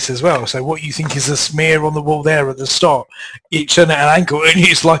at in this as well. So what you think is a smear on the wall there at the start, you turn at an angle and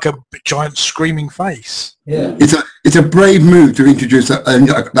it's like a giant screaming face. Yeah. It's a brave move to introduce that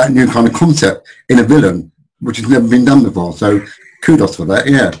new kind of concept in a villain, which has never been done before. So kudos for that,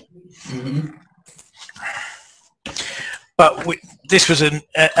 yeah. Mm-hmm. But this was a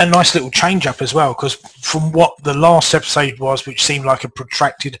nice little change-up as well, because from what the last episode was, which seemed like a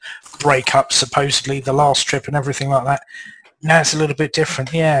protracted breakup, supposedly, the last trip and everything like that, now it's a little bit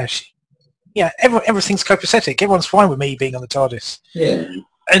different. Yeah, everything's copacetic. Everyone's fine with me being on the TARDIS. Yeah.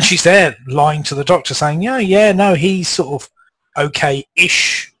 And she's there lying to the Doctor saying, no, he's sort of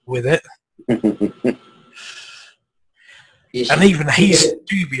okay-ish with it. And even he's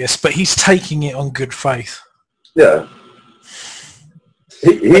dubious, but he's taking it on good faith. Yeah.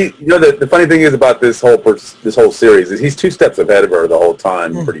 He you know, the funny thing is about this whole series is he's 2 steps ahead of her the whole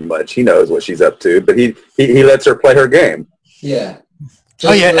time, pretty much. He knows what she's up to, but he lets her play her game. Yeah.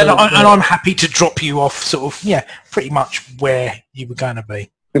 Oh yeah, and I'm happy to drop you off sort of, pretty much where you were going to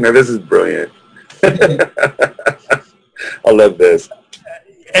be. This is brilliant. I love this.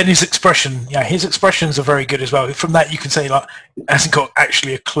 And his expressions are very good as well. From that you can say, like, hasn't got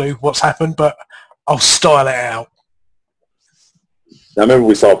actually a clue what's happened, but I'll style it out. I remember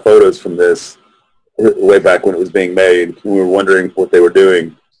we saw photos from this way back when it was being made, and we were wondering what they were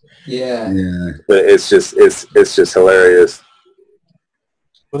doing. Yeah. But it's just hilarious.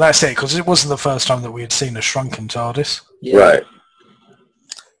 Well, that's it, because it wasn't the first time that we had seen a shrunken TARDIS. Yeah. Right.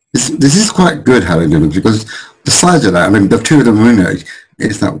 This is quite good how they did it, because the size of that, I mean, the 2 of them in it,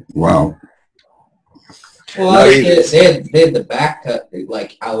 it's like, wow. Well, they had the back cut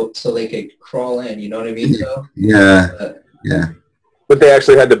like out so they could crawl in. You know what I mean? So. Yeah. But they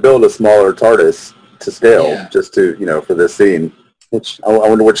actually had to build a smaller TARDIS to scale just to, for this scene. Which I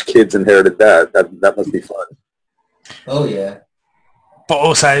wonder which kids inherited that. That must be fun. Oh yeah. But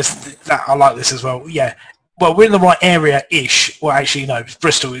also, I like this as well. Yeah. Well, we're in the right area-ish. Well, actually, no, it's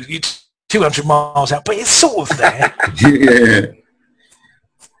Bristol. It's 200 miles out, but it's sort of there. Yeah.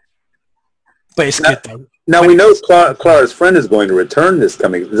 But it's good, though. Now, we know Clara's friend is going to return this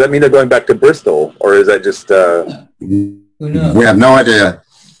coming. Does that mean they're going back to Bristol? Or is that just... Who knows? We have no idea.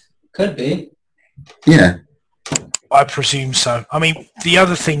 Could be. Yeah. I presume so. I mean, the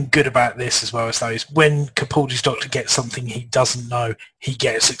other thing good about this as well is when Capaldi's Doctor gets something he doesn't know, he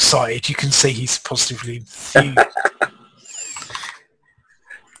gets excited. You can see he's positively enthused.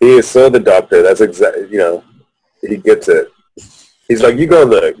 He is so the Doctor. That's exactly, he gets it. He's like, you go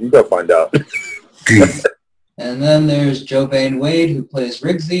look, you go find out. And then there's JoBain Wade, who plays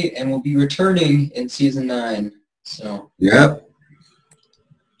Rigsy, and will be returning in season 9. So. Yep.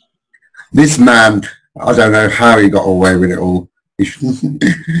 This man, I don't know how he got away with it all. He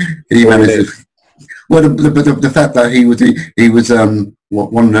managed to. Well, the fact that he was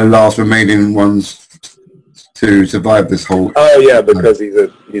one of the last remaining ones to survive this whole. Oh yeah, because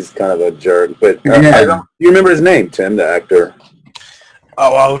he's kind of a jerk. But you remember his name, Tim, the actor?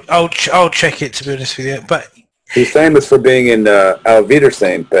 Oh, I'll check it, to be honest with you. But he's famous for being in Al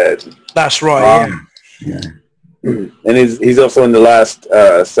Wiedersehen, Pet. That's right. Yeah. And he's also in the last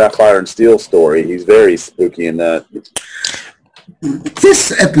Sapphire and Steel story. He's very spooky in that.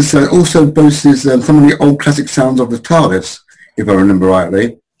 This episode also boasts some of the old classic sounds of the TARDIS, if I remember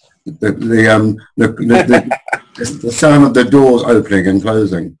rightly. The sound of the doors opening and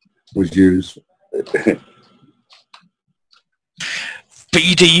closing was used. But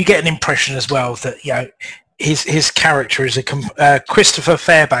you get an impression as well that his character is Christopher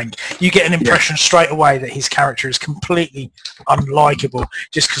Fairbank. You get an impression straight away that his character is completely unlikable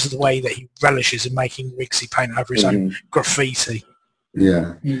just because of the way that he relishes in making Rigsy paint over his own graffiti.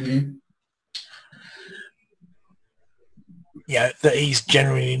 Yeah. Mm-hmm. Yeah, that he's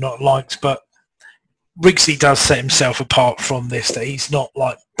generally not liked, but Rigsy does set himself apart from this, that he's not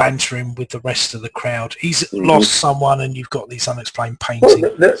like bantering with the rest of the crowd. He's lost someone and you've got these unexplained painting.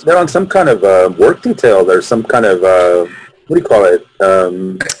 Well, they're on some kind of work detail. There's some kind of, what do you call it?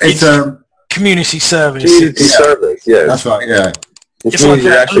 It's community service. Community service, yeah. That's right, yeah. It's like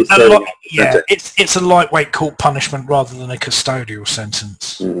it's a lightweight court punishment rather than a custodial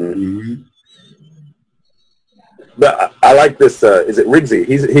sentence. Mm-hmm. But I like this. Is it Rigsy?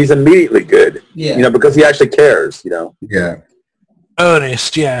 He's immediately good. Yeah. Because he actually cares. Yeah.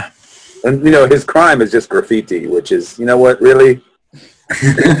 Earnest, yeah. And his crime is just graffiti, which is, what, really?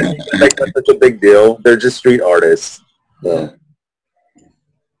 Make that such a big deal. They're just street artists. So.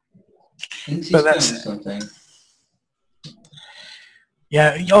 But that's something.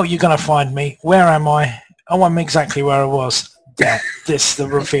 Yeah. Oh, you're gonna find me. Where am I? Oh, I'm exactly where I was. Yeah. The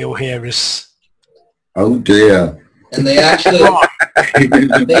reveal here is. Oh dear. And they actually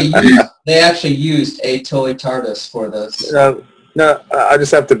they actually used a toy TARDIS for this. No, I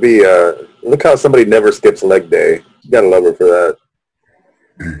just have to be. Look how somebody never skips leg day. You gotta love her for that.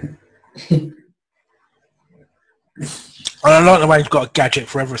 I like the way he's got a gadget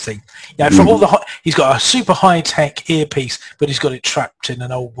for everything. Yeah, for all he's got a super high tech earpiece, but he's got it trapped in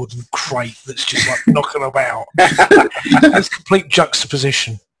an old wooden crate that's just like knocking about. It's complete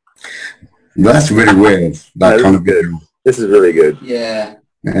juxtaposition. That's really weird. That kind of good. This is really good. Yeah.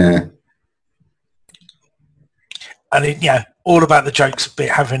 Yeah. And all about the jokes of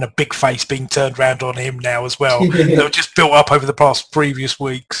having a big face being turned around on him now as well. They were just built up over the previous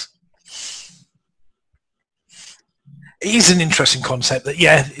weeks. it is an interesting concept that,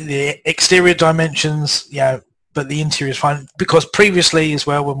 yeah, the exterior dimensions, but the interior is fine. Because previously as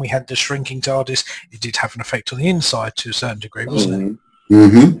well, when we had the shrinking TARDIS, it did have an effect on the inside to a certain degree, wasn't it?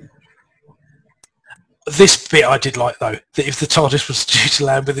 Mm-hmm. This bit I did like, though, that if the TARDIS was due to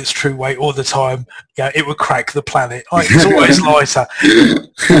land with its true weight all the time, it would crack the planet. It's always lighter.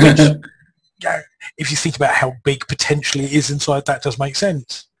 Which, if you think about how big potentially it is inside, that does make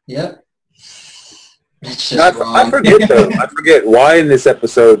sense. Yep. It's just wrong. I forget, though. I forget why in this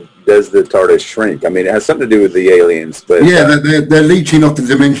episode does the TARDIS shrink. I mean, it has something to do with the aliens, but they're leeching off the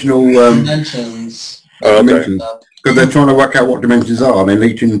dimensional dimensions. Dimensions, because they're trying to work out what dimensions are. They're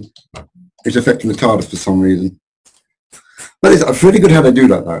leeching. It's affecting the TARDIS for some reason. But it's really good how they do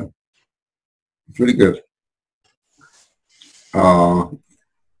that, though. It's really good.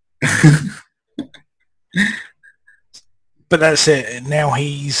 But that's it. Now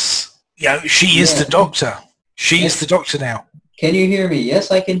he's... she is the Doctor. She is the Doctor now. Can you hear me? Yes,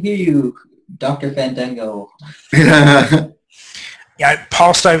 I can hear you, Dr. Fandango.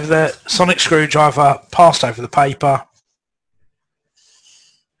 Passed over the sonic screwdriver, passed over the paper.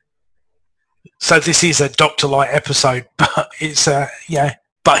 So this is a Doctor-like episode, but it's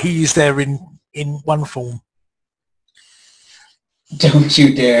but he is there in one form. Don't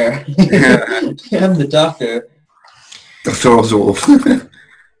you dare! I'm the Doctor. That's awesome.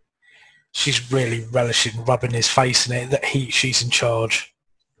 She's really relishing rubbing his face in it that she's in charge.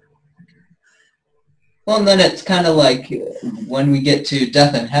 Well, and then it's kind of like when we get to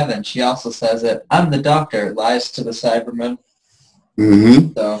Death in Heaven, she also says it. I'm the Doctor, lies to the Cybermen.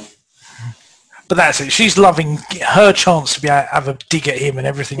 Mm-hmm. So. But that's it. She's loving her chance to be able to have a dig at him and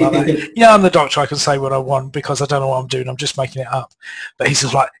everything like that. I'm the Doctor. I can say what I want because I don't know what I'm doing. I'm just making it up. But he's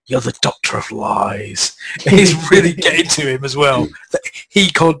just like, you're the Doctor of lies. He's really getting to him as well. That he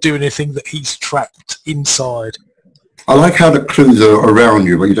can't do anything, that he's trapped inside. I like how the clues are around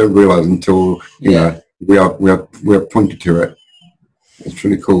you, but you don't realise until we are pointed to it. It's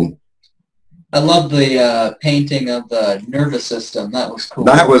really cool. I love the painting of the nervous system. That was cool.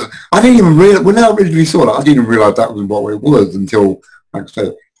 I didn't even realize, when I originally saw that, I didn't even realise that was what it was until, like I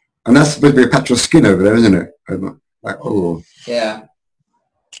said, and that's supposed to be a patch of skin over there, isn't it? Like, oh. Yeah.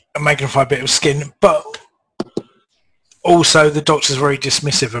 A magnified bit of skin, but also the Doctor's very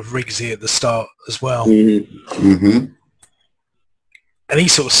dismissive of Rigsy at the start as well. Mm-hmm. Mm-hmm. And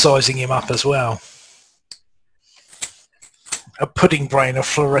he's sort of sizing him up as well. A pudding brain, a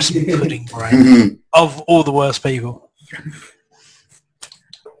fluorescent pudding brain, of all the worst people.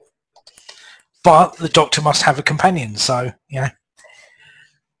 But the Doctor must have a companion, so,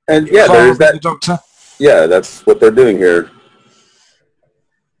 And there's that. The Doctor. Yeah, that's what they're doing here.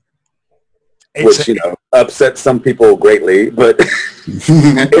 Which, upsets some people greatly, but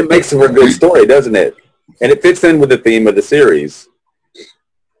it makes for a good story, doesn't it? And it fits in with the theme of the series.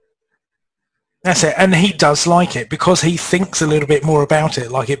 That's it, and he does like it because he thinks a little bit more about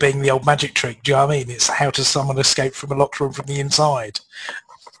it, like it being the old magic trick. Do you know what I mean? It's how does someone escape from a locked room from the inside?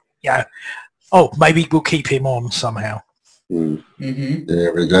 Yeah. Oh, maybe we'll keep him on somehow. Mm-hmm.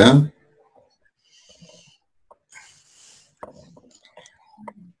 There we go.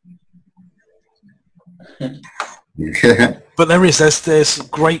 But there's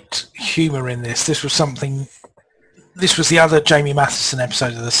great humour in this. This was the other Jamie Matheson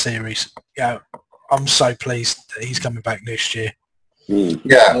episode of the series. I'm so pleased that he's coming back next year.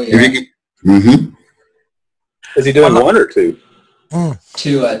 Yeah. Oh, yeah. Mm-hmm. Is he doing one or two?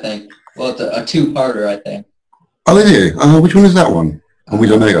 Two, I think. Well, it's a two-parter, I think. Oh, is it? Which one is that one? We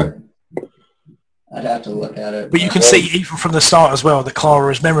don't know. I'd have to look at it. But you can see even from the start as well that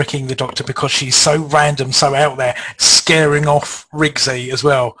Clara is mimicking the Doctor because she's so random, so out there, scaring off Rigsy as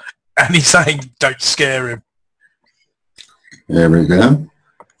well. And he's saying, don't scare him. There we go.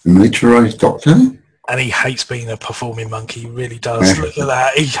 Militarised Doctor. And he hates being a performing monkey. He really does. Look at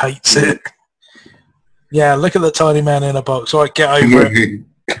that. He hates it. Yeah, look at the tiny man in a box. All right, get over it.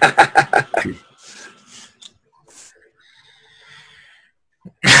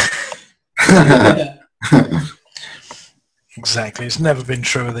 Exactly. It's never been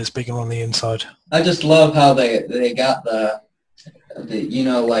truer this big on the inside. I just love how they got the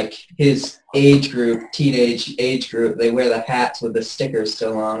like his age group, teenage age group, they wear the hats with the stickers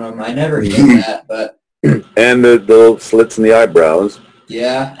still on them. I never get that, but... And the little slits in the eyebrows.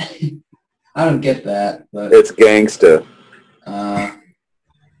 Yeah. I don't get that, but... It's gangsta.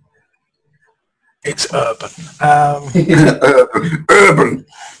 It's urban. Urban.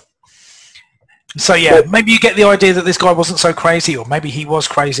 So yeah, maybe you get the idea that this guy wasn't so crazy, or maybe he was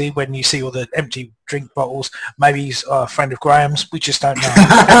crazy when you see all the empty drink bottles. Maybe he's a friend of Graham's. We just don't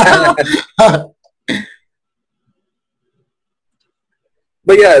know.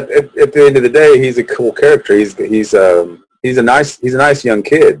 But yeah, at the end of the day, he's a cool character. He's a nice young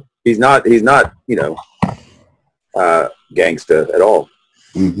kid. He's not gangsta at all.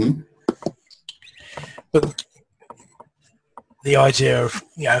 Mm-hmm. But the idea of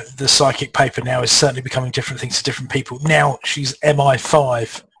the psychic paper now is certainly becoming different things to different people. Now she's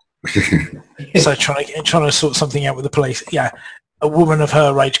MI5, so trying to sort something out with the police. Yeah, a woman of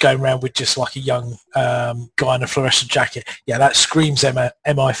her age going around with just like a young guy in a fluorescent jacket. Yeah, that screams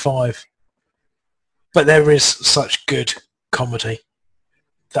MI5. But there is such good comedy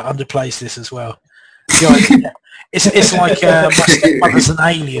that underplays this as well. It's like my stepmother's an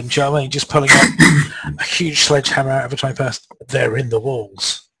alien, do you know what I mean? Just pulling up a huge sledgehammer out of a tiny person. They're in the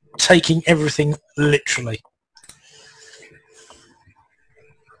walls. Taking everything literally.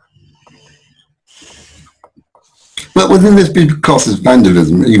 But wouldn't this be classed as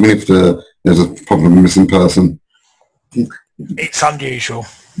vandalism, even if there's a problem missing person? It's unusual.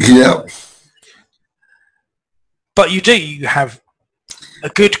 Yeah. But you have a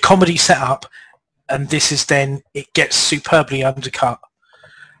good comedy setup, and this is then, it gets superbly undercut.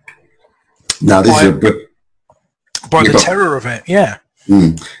 Now this is by the terror of it, yeah.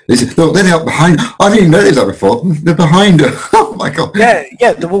 Look, they're out behind. I didn't notice that before. They're behind her. Oh my god.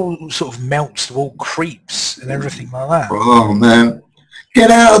 Yeah. The wall sort of melts. The wall creeps and everything like that. Oh man,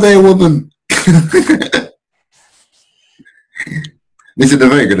 get out of there, woman. This is a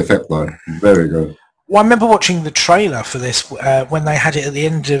very good effect, though. Very good. Well, I remember watching the trailer for this when they had it at the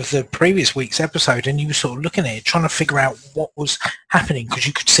end of the previous week's episode, and you were sort of looking at it, trying to figure out what was happening, because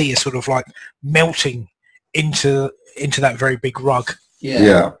you could see it sort of like melting into that very big rug.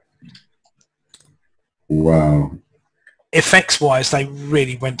 Yeah. Wow. Effects-wise, they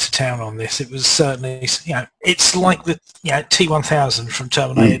really went to town on this. It was certainly, it's like the T-1000 from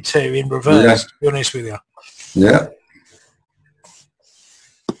Terminator 2 in reverse, to be honest with you. Yeah.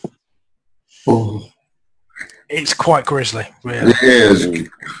 Oh. It's quite grisly, really. It is.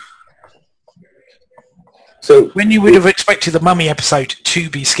 So when you would have expected the Mummy episode to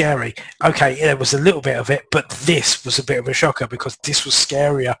be scary, okay, there was a little bit of it, but this was a bit of a shocker because this was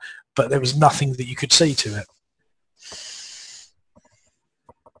scarier, but there was nothing that you could see to it.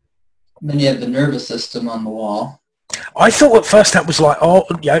 Then you have the nervous system on the wall. I thought at first that was like,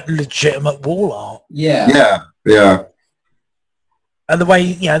 legitimate wall art. Yeah. Yeah. And the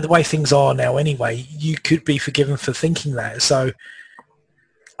way things are now anyway, you could be forgiven for thinking that. So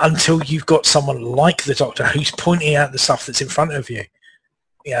until you've got someone like the Doctor who's pointing out the stuff that's in front of you,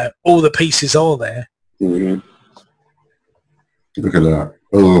 all the pieces are there. Mm-hmm. Look at that.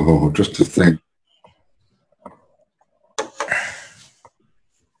 Oh, just to think.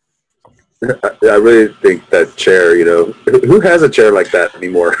 I really think that chair, who has a chair like that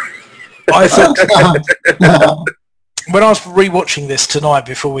anymore? I thought when I was rewatching this tonight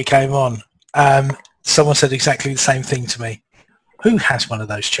before we came on, someone said exactly the same thing to me. Who has one of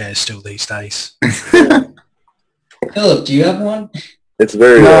those chairs still these days? Philip, do you have one? It's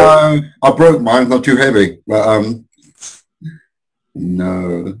very... I broke mine. It's not too heavy. But,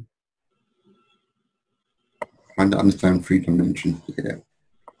 no. I understand 3 dimensions. Yeah.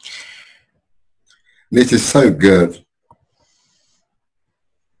 This is so good.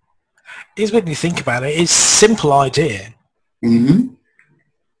 It's when you think about it, it's a simple idea. Mm-hmm.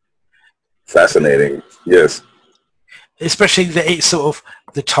 Fascinating, yes. Especially that it's sort of,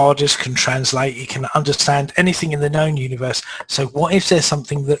 the TARDIS can translate, it can understand anything in the known universe. So what if there's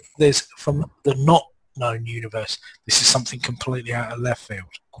something that there's from the not known universe? This is something completely out of left field.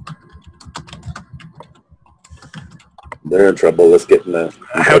 They're in trouble. Let's get in the...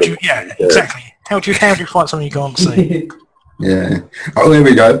 Exactly. How do you fight something you can't see? Yeah. Oh, there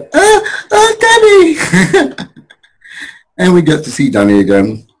we go. Danny! And we get to see Danny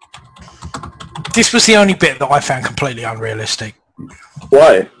again. This was the only bit that I found completely unrealistic.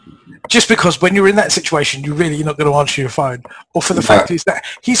 Why? Just because when you're in that situation, you're not going to answer your phone. Or for the fact is that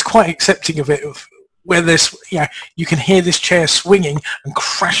he's quite accepting of it, of where there's, you can hear this chair swinging and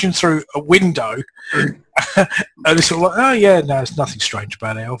crashing through a window. And it's all like, no, there's nothing strange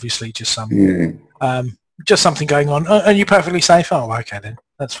about it. Obviously, just just something going on. And you're perfectly safe. Oh, okay then.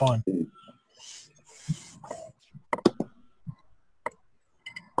 That's fine.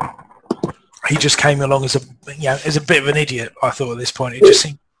 He just came along as a bit of an idiot, I thought, at this point. It just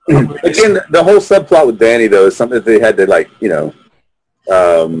seemed unrealistic. Again, the whole subplot with Danny, though, is something that they had to,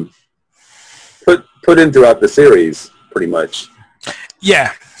 put in throughout the series, pretty much.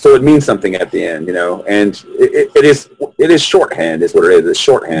 Yeah. So it means something at the end, and it is shorthand, is what it is. It's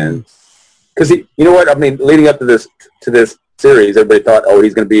shorthand. Because you know what? I mean, leading up to this series, everybody thought,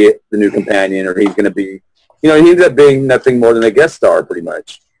 he's going to be the new companion, or he's going to be he ended up being nothing more than a guest star, pretty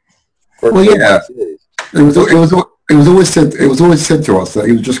much. Well, yeah. It was always said to us that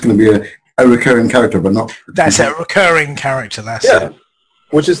he was just going to be a recurring character, but not. That's a recurring character. That's it.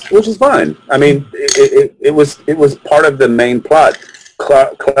 Which is fine. I mean, it was part of the main plot.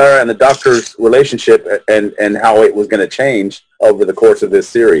 Clara and the Doctor's relationship and how it was going to change over the course of this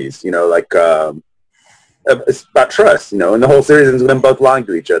series. It's about trust. And the whole series ends with them both lying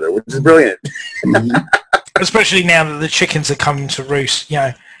to each other, which is brilliant. Especially now that the chickens are coming to roost.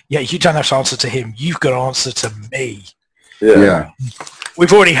 You don't have to answer to him. You've got to answer to me. Yeah.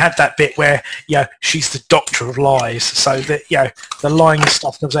 We've already had that bit where, she's the doctor of lies, so that, the lying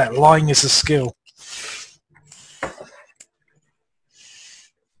stuff comes out. Lying is a skill.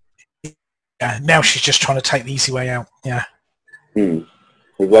 Yeah, now she's just trying to take the easy way out. Yeah. We've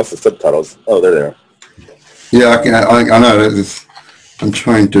lost the subtitles. Oh, they're there. Yeah, I know. I'm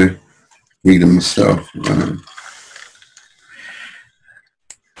trying to read them myself.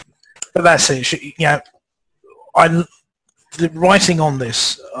 But that's it. The writing on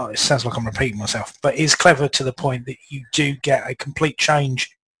this, it sounds like I'm repeating myself, but is clever to the point that you do get a complete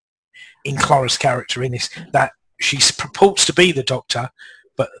change in Clara's character in this, that she purports to be the Doctor,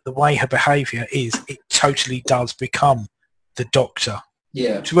 but the way her behaviour is, it totally does become the Doctor.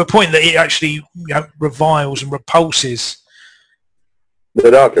 Yeah. To a point that it actually reviles and repulses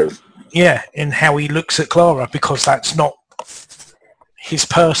the Doctor. Yeah, in how he looks at Clara, because that's not his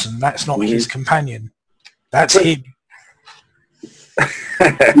person, that's not his companion. That's him.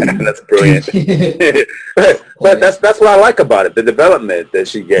 That's brilliant. but that's what I like about it, the development that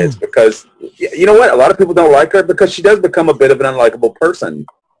she gets, because you know what, a lot of people don't like her because she does become a bit of an unlikable person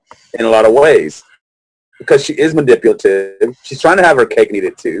in a lot of ways, because she is manipulative. She's trying to have her cake and eat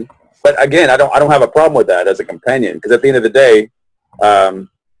it too. But again, I don't have a problem with that as a companion, because at the end of the day,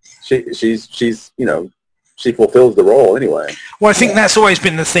 she's she fulfills the role anyway. Well, I think that's always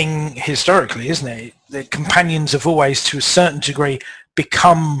been the thing historically, isn't it? The companions have always, to a certain degree,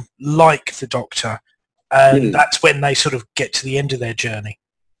 become like the Doctor, and that's when they sort of get to the end of their journey.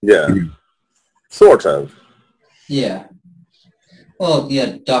 Yeah, sort of. Yeah. Well,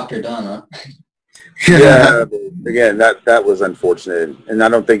 yeah, Dr. Donna. Yeah, again, that was unfortunate, and I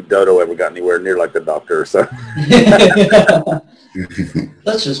don't think Dodo ever got anywhere near like the Doctor. So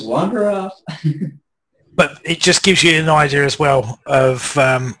let's just wander off. But it just gives you an idea as well of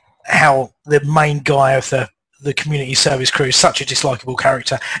how the main guy of the community service crew is such a dislikable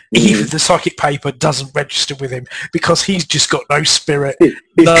character. Even the psychic paper doesn't register with him because he's just got no spirit.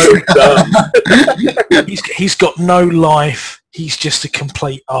 He's got no life. He's just a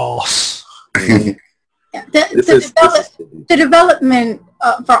complete arse. Yeah, the development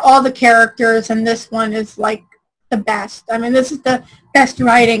for all the characters in this one is like the best. I mean, this is the best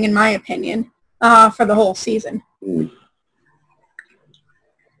writing in my opinion for the whole season. And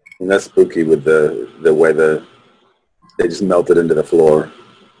that's spooky with the way they just melted into the floor.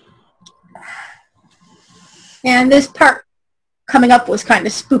 And this part coming up was kind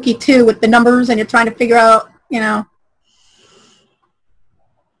of spooky too, with the numbers, and you're trying to figure out,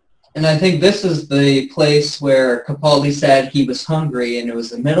 And I think this is the place where Capaldi said he was hungry, and it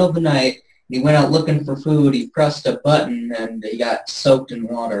was the middle of the night, and he went out looking for food. He pressed a button, and he got soaked in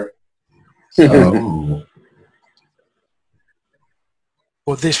water. So.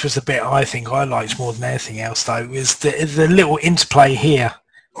 Well, this was the bit I think I liked more than anything else, though, is the little interplay here,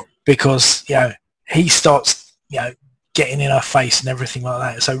 because he starts getting in her face and everything like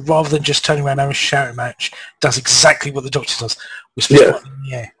that. So rather than just turning around and having a shouting match, does exactly what the Doctor does. We're supposed to in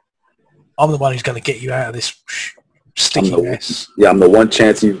the air. I'm the one who's going to get you out of this sticky mess. Yeah, I'm the one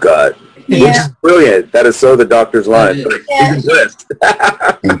chance you've got. Yeah. Which is brilliant. That is so the Doctor's line. Yeah.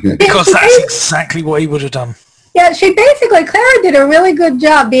 Because that's exactly what he would have done. Yeah, Clara did a really good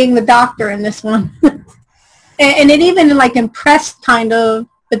job being the Doctor in this one. and it even impressed kind of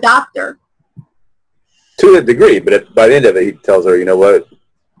the Doctor. To a degree, but by the end of it, he tells her, you know what?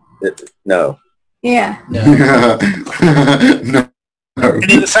 No. Yeah. No.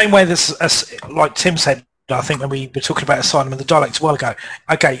 And in the same way, like Tim said, I think when we were talking about Asylum and the Daleks a while ago,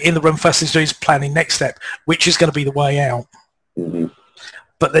 okay, in the room, first thing to do is planning next step, which is going to be the way out. Mm-hmm.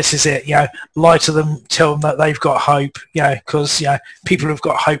 But this is it, lie to them, tell them that they've got hope, because, people who've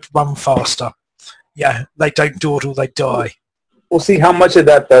got hope run faster. They don't dawdle, they die. Well, see, how much of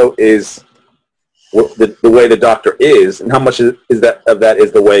that, though, is the way the Doctor is, and how much is that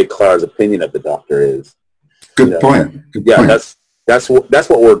is the way Clara's opinion of the Doctor is. Good point. Good point. That's what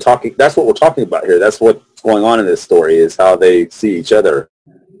we're talking about here. That's what's going on in this story, is how they see each other.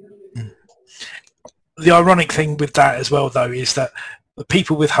 The ironic thing with that as well, though, is that The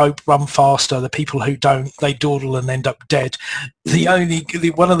people with hope run faster. The people who don't, they dawdle and end up dead.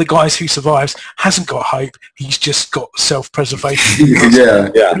 One of the guys who survives hasn't got hope. He's just got self-preservation.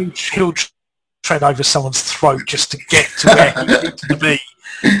 He'll tread over someone's throat just to get to where he needs to be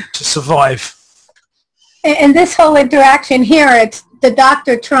to survive. And this whole interaction here, it's the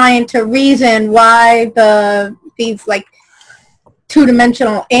Doctor trying to reason why these like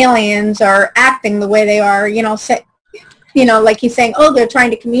two-dimensional aliens are acting the way they are. Like he's saying, oh, they're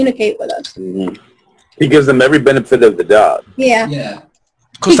trying to communicate with us. Mm-hmm. He gives them every benefit of the doubt. Yeah.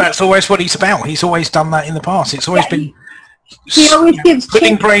 Because that's always what he's about. He's always done that in the past. It's always been he always gives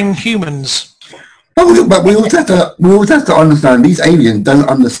putting brain humans. But we also have to understand these aliens don't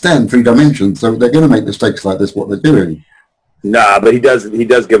understand 3 dimensions, so they're going to make mistakes like this. What they're doing. Nah, but he does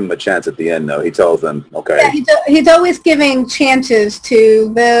give them a chance at the end, though. He tells them, okay. Yeah, he's always giving chances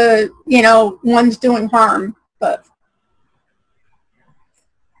to the ones doing harm, but.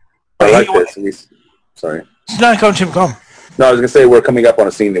 I like this. Sorry. No, go on, Tim. Go on. No, I was going to say we're coming up on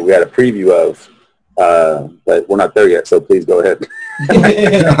a scene that we had a preview of, but we're not there yet, so please go ahead.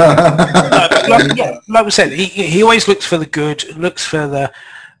 Like we said, he always looks for the good, looks for the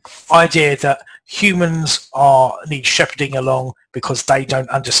idea that humans need shepherding along because they don't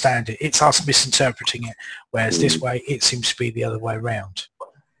understand it. It's us misinterpreting it, whereas this way it seems to be the other way around.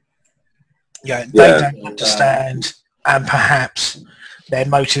 They don't understand, and perhaps their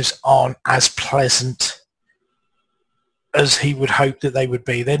motives aren't as pleasant as he would hope that they would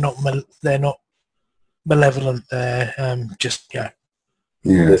be. They're not malevolent. They're just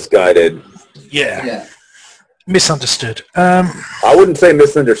misguided. Yeah. Misunderstood. I wouldn't say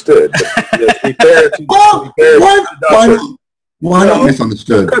misunderstood. But, to be fair, why not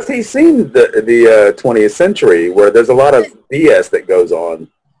misunderstood? Because he's seen the 20th century where there's a lot of BS that goes on.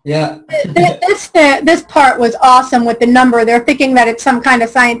 Yeah. This part was awesome with the number. They're thinking that it's some kind of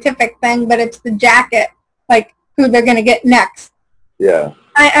scientific thing, but it's the jacket, like who they're going to get next. Yeah.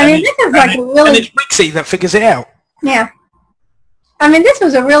 I mean, this is like really. And it's Rixie that figures it out. Yeah. I mean, this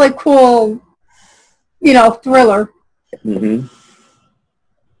was a really cool, thriller. Mm-hmm.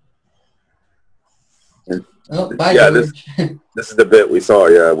 Oh, bye, this is the bit we saw.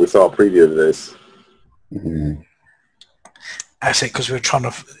 Yeah, we saw a preview of this. Mm-hmm. That's it, because we were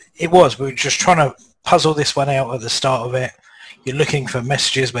just trying to puzzle this one out at the start of it. You're looking for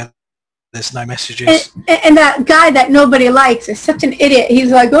messages where there's no messages. And that guy that nobody likes is such an idiot. He's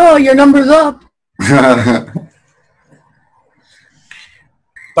like, oh, your number's up.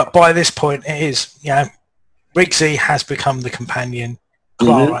 But by this point, it is, Rixie has become the companion.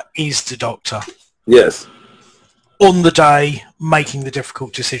 Clara is the Doctor. Yes. On the day, making the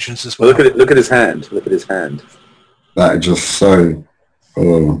difficult decisions as well. Look at it. Look at his hand. Look at his hand. That is just so.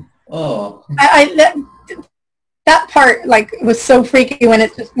 Oh. That part was so freaky when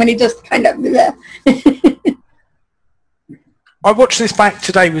he just kind of. I watched this back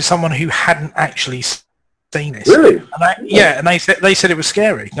today with someone who hadn't actually seen this. Really? And they said it was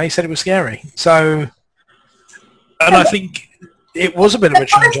scary. They said it was scary. So, and I think it was a bit of a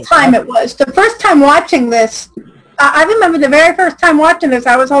change. The first time watching this, I remember the very first time watching this,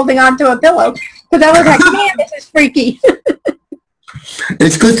 I was holding on to a pillow because I was like, man, this is freaky.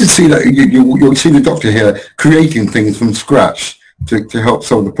 It's good to see that you'll see the Doctor here creating things from scratch to help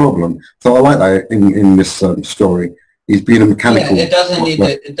solve the problem. So I like that in this story. He's being a mechanical. Yeah,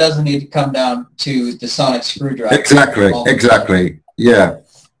 it doesn't need to come down to the sonic screwdriver. Exactly. Yeah,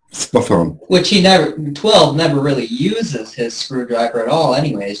 spot on. Which 12 never really uses his screwdriver at all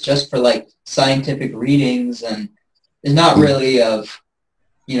anyways, just for scientific readings, and is not really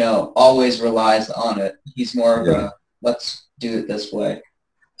always relies on it. He's more of a, let's do it this way.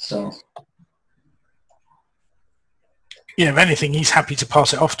 So. If anything, he's happy to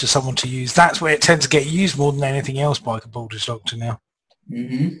pass it off to someone to use. That's where it tends to get used more than anything else by Capaldi's Doctor now.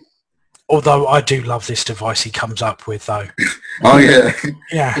 Mm-hmm. Although I do love this device he comes up with, though. Oh, yeah.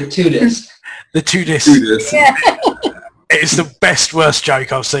 Yeah. The 2-disc. The 2-disc. 2-disc. Yeah. It's the best, worst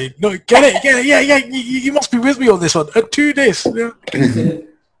joke I've seen. No, get it. Yeah. You must be with me on this one. A 2-disc. Yeah.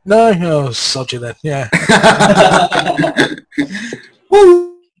 No? Oh, sod you then. Yeah.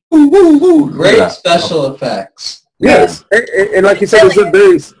 Great special effects. Yes, and like you said, it's a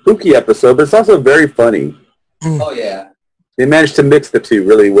very spooky episode, but it's also very funny. Oh yeah, they managed to mix the two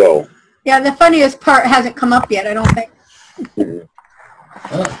really well. Yeah, the funniest part hasn't come up yet, I don't think.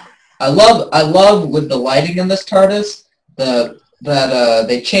 I love with the lighting in this TARDIS that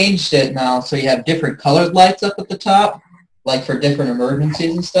they changed it now, so you have different colored lights up at the top, for different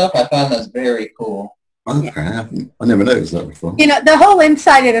emergencies and stuff. I found that's very cool. Okay, I never noticed that before. The whole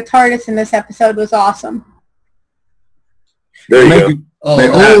inside of the TARDIS in this episode was awesome. There you go. Oh,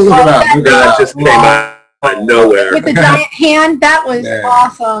 look at that. Look at That just came out of nowhere. With the giant hand, that was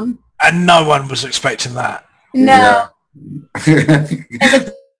awesome. And no one was expecting that. No. And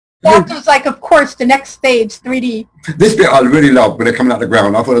the doctor was like, of course, the next stage, 3D. This bit I really loved when they're coming out of the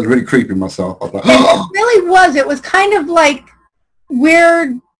ground. I thought it was really creepy myself. I was like, It really was. It was kind of like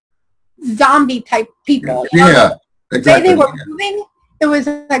weird zombie type people. Yeah, exactly. They were moving. It was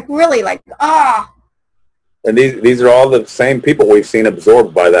like really like, And these are all the same people we've seen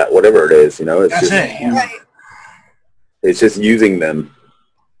absorbed by that, whatever it is, It's That's just, it. Yeah. Right. It's just using them.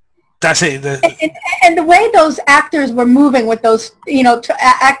 That's it. And the way those actors were moving with those,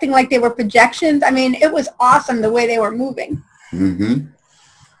 acting like they were projections, I mean, it was awesome the way they were moving. Mm-hmm.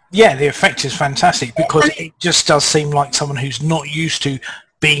 Yeah, the effect is fantastic because it just does seem like someone who's not used to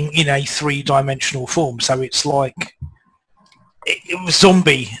being in a three-dimensional form. So it's like it was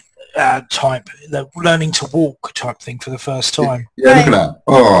zombie type, the learning to walk type thing for the first time. Yeah, look at that.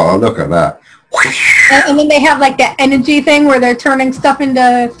 Oh, look at that. And then they have like that energy thing where they're turning stuff into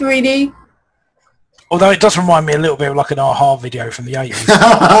 3D. Although it does remind me a little bit of like an AHA video from the 80s.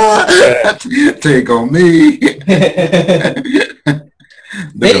 Take on me.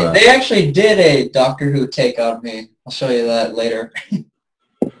 They actually did a Doctor Who take on me. I'll show you that later.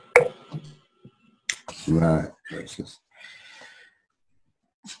 Right.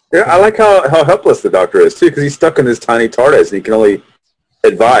 Yeah, I like how helpless the Doctor is too, because he's stuck in his tiny TARDIS and he can only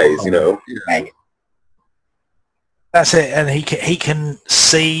advise, Right. That's it, and he can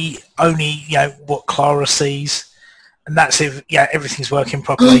see only what Clara sees, and that's if everything's working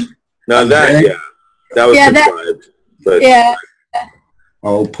properly. No, that was contrived. But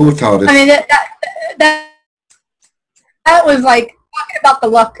Oh, poor TARDIS. I mean that was like talking about the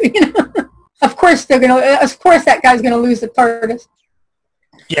luck. Of course that guy's gonna lose the TARDIS.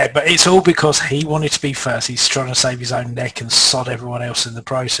 Yeah, but it's all because he wanted to be first. He's trying to save his own neck and sod everyone else in the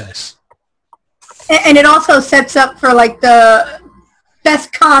process. And it also sets up for like the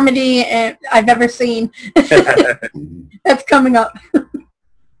best comedy I've ever seen. That's coming up.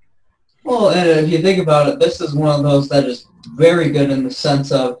 Well, and if you think about it, this is one of those that is very good in the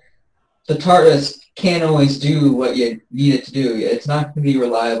sense of the TARDIS can't always do what you need it to do. It's not going to be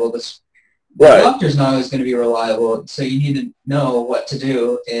reliable. The Doctor's not always going to be reliable, so you need to know what to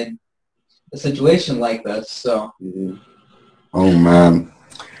do in a situation like this. So. Oh man.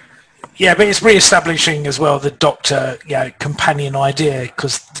 Yeah, but it's re-establishing as well the Doctor companion idea,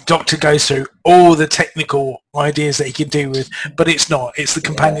 because the Doctor goes through all the technical ideas that he can do with, but it's not. It's the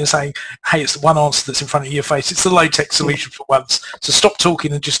companion saying, hey, it's the one answer that's in front of your face. It's the low-tech solution for once. So stop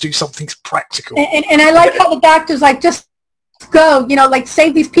talking and just do something practical. And I like how the Doctor's like, just go, like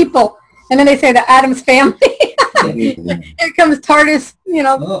save these people. And then they say the Addams family. Here comes TARDIS,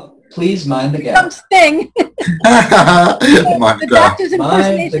 Oh, please mind the gap. Comes Thing. The Doctor's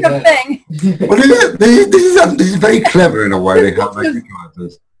impersonation of Thing. Well, this is very clever in a way. They have making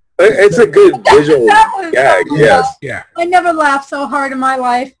characters. It's a good visual gag. Yes. Yeah. I never laughed so hard in my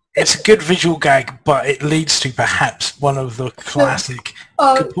life. It's a good visual gag, but it leads to perhaps one of the classic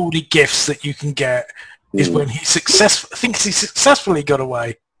Capaldi gifts that you can get is when he thinks he successfully got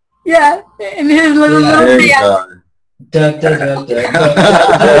away. Yeah, in his little dance. Come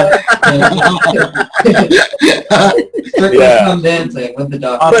dancing with the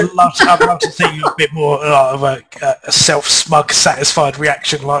Doctor. I'd love to see a bit more of a self-smug, satisfied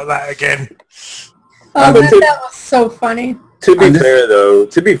reaction like that again. Oh, that was so funny. To be fair, though,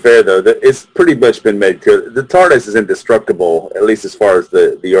 it's pretty much been made clear. The TARDIS is indestructible, at least as far as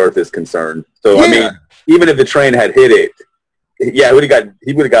the Earth is concerned. So, I mean, even if the train had hit it, he would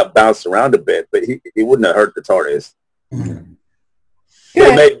have got bounced around a bit, but he wouldn't have hurt the TARDIS. Mm-hmm.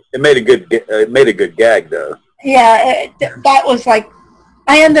 It made a good gag though. Yeah, that was like,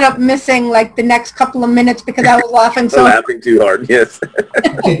 I ended up missing like the next couple of minutes because I was laughing so. Laughing too hard, yes.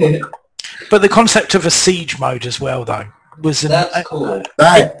 But the concept of a siege mode as well, though, was that's cool.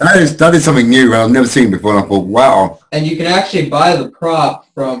 That is something new I've never seen before. And I thought, wow. And you can actually buy the prop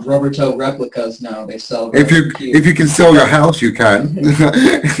from Rubber Toe Replicas now. They sell them. If you can sell your house, you can.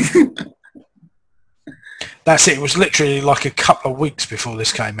 That's it. It was literally like a couple of weeks before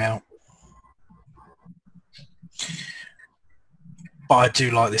this came out. But I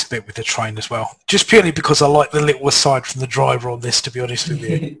do like this bit with the train as well, just purely because I like the little aside from the driver on this. To be honest with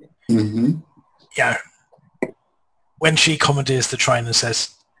you, when she commandeers the train and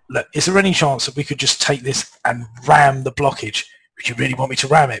says, "Look, is there any chance that we could just take this and ram the blockage? Would you really want me to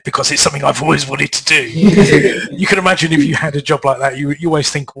ram it? Because it's something I've always wanted to do." You can imagine if you had a job like that, you always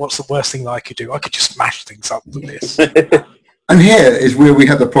think, what's the worst thing that I could do? I could just smash things up with this. And here is where we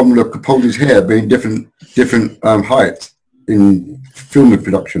have the problem of Capaldi's hair being different heights. in film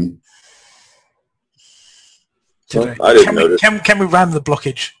production. Well, I didn't notice. Can we ram the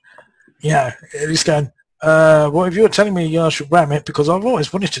blockage? Yeah, he's going, well, if you're telling me I should ram it, because I've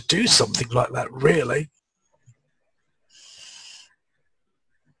always wanted to do something like that, really.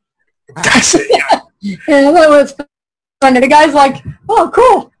 That's it, yeah. Yeah, that was funny. The guy's like, oh,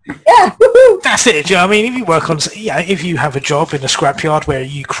 cool. Yeah, woohoo. That's it. You know, I mean, if you work on, if you have a job in a scrapyard where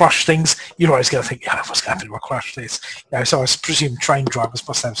you crush things, you're always going to think, what's going to happen if I crush this? You know, so I presume train drivers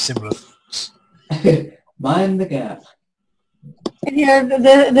must have similar things. Mind the gap. And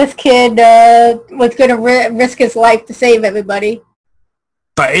this kid was going to risk his life to save everybody.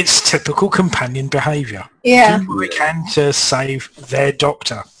 But it's typical companion behaviour. Yeah. Do what they can to save their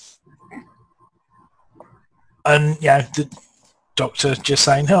doctor. And, the doctor just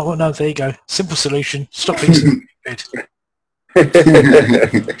saying, oh, well, no, there you go. Simple solution. Stop being stupid.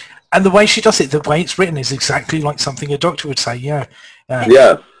 And the way she does it, the way it's written is exactly like something a doctor would say, yeah.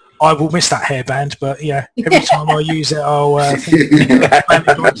 I will miss that hairband, but every time I use it, I'll think I'm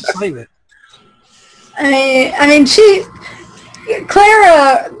going to save it. I mean,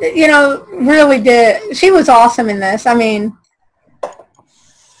 Clara, really did. She was awesome in this. I mean,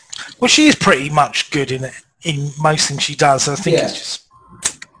 well, she is pretty much good in most things she does. I think it's just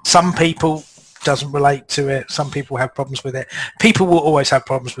some people doesn't relate to it. Some people have problems with it. People will always have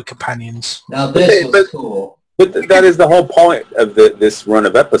problems with companions. Now this was cool. But that is the whole point of this run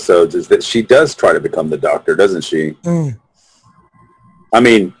of episodes, is that she does try to become the Doctor, doesn't she? Mm. I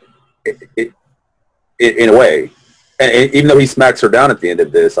mean, in a way. And even though he smacks her down at the end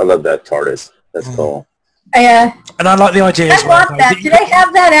of this, I love that TARDIS. That's cool. Yeah. And I like the idea as I well. want that. Do they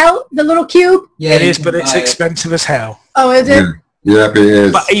have that out, the little cube? Yeah, it is, but it's expensive as hell. Oh, is it? Yeah, it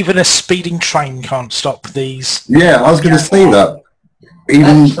is. But even a speeding train can't stop these. Yeah, I was going to say that.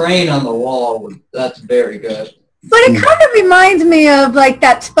 That train on the wall, that's very good. But it kind of reminds me of like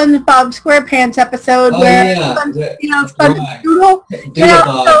that SpongeBob SquarePants episode where SpongeBob Doodle.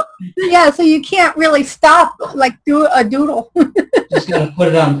 So you can't really stop like do a doodle. Just gotta put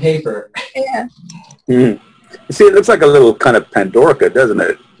it on paper. Yeah. Mm. See, it looks like a little kind of Pandorica, doesn't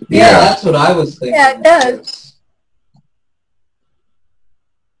it? Yeah, that's what I was thinking. Yeah, it does.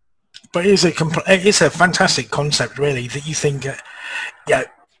 But it's a fantastic concept, really, that you think,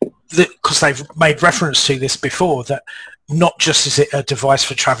 because they've made reference to this before, that not just is it a device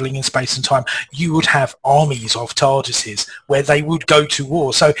for travelling in space and time, you would have armies of TARDISes where they would go to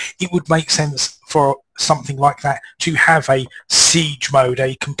war. So it would make sense for something like that to have a siege mode,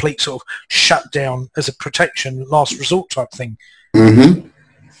 a complete sort of shutdown as a protection, last resort type thing. Mm-hmm.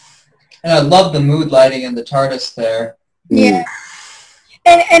 And I love the mood lighting in the TARDIS there. Yeah.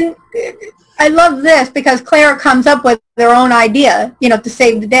 And I love this because Clara comes up with their own idea, to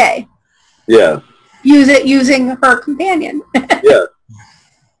save the day. Yeah. Using her companion. Yeah.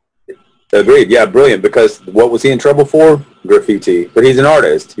 Agreed. Yeah, brilliant. Because what was he in trouble for? Graffiti. But he's an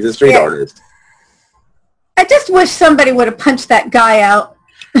artist. He's a street artist. I just wish somebody would have punched that guy out.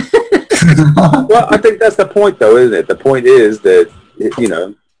 Well, I think that's the point, though, isn't it? The point is that,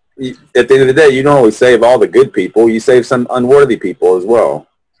 at the end of the day, you don't always save all the good people. You save some unworthy people as well.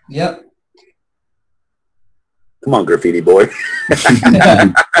 Yep. Come on, graffiti boy.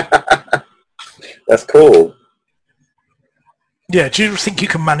 That's cool. Yeah, do you think you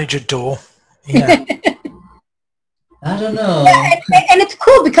can manage a door? Yeah. I don't know. And it's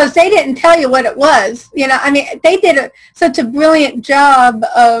cool because they didn't tell you what it was. They did such a brilliant job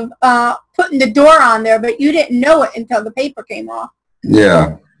of putting the door on there, but you didn't know it until the paper came off.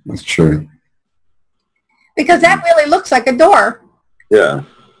 Yeah, that's true. Because that really looks like a door. Yeah.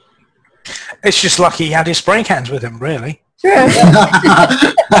 It's just lucky he had his spray cans with him, really. True.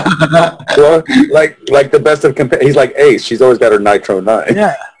 Well, like the best of he's like Ace. She's always got her Nitro 9.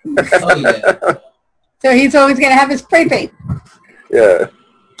 Yeah. Oh, yeah. So he's always going to have his spray paint. Yeah.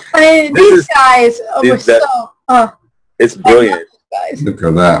 I mean, these guys were it's brilliant. Guys. Look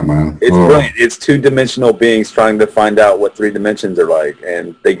at that, man. It's brilliant. It's two-dimensional beings trying to find out what three dimensions are like,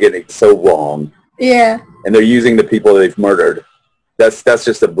 and they get it so wrong. Yeah. And they're using the people they've murdered. That's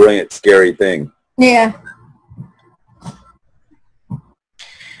just a brilliant, scary thing. Yeah.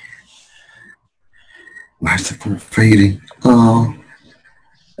 Nice to fading. Oh.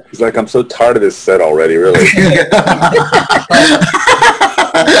 He's like, I'm so tired of this set already, really.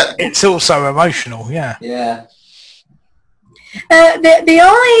 It's also emotional, yeah. Yeah. The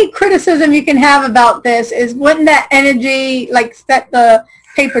only criticism you can have about this is wouldn't that energy set the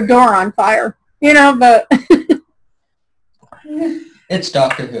paper door on fire? But it's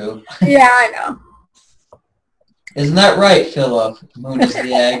Doctor Who. Yeah, I know. Isn't that right, Philip? Moon is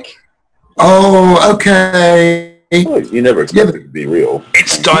the egg. Oh, okay. You never expect it to be real.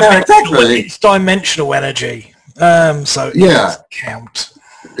 It's dimensional. It's dimensional energy. So it doesn't count.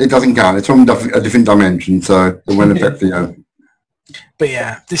 It doesn't count. It's from a different dimension, so it won't affect the. But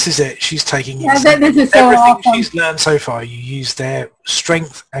yeah, this is it. She's taking this is so everything awesome. she's learned so far. You use their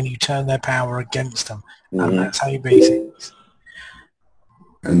strength and you turn their power against them, and that's how you beat it.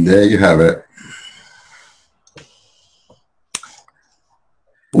 And there you have it.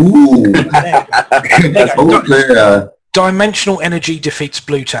 Ooh. Dimensional energy defeats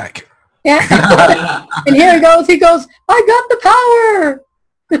blue tack. Yeah. And here he goes. He goes, I got the power.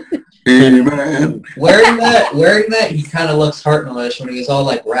 Amen. Wearing that, he kind of looks Hartnellish when he's all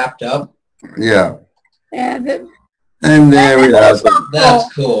like wrapped up. Yeah. And there we have it.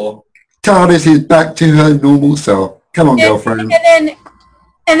 That's cool. TARDIS is back to her normal self. Come on, girlfriend.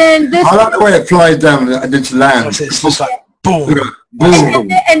 And then this. I like the way it flies down and it's lands. It's just like boom.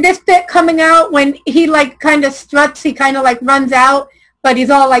 And this bit coming out when he like kind of struts, he kind of like runs out, but he's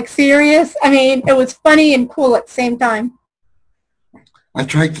all like serious. I mean, it was funny and cool at the same time. I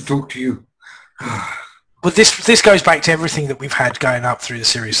tried to talk to you. But this goes back to everything that we've had going up through the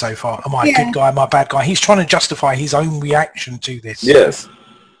series so far. Am I a good guy? Am I a bad guy? He's trying to justify his own reaction to this. Yes.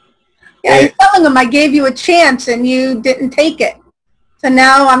 Yeah, he's telling him, I gave you a chance and you didn't take it. So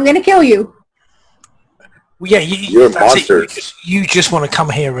now I'm going to kill you. Well, yeah, you're a monster. You just want to come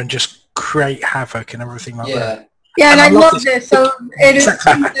here and just create havoc and everything like that. Yeah, and I love this. So it is.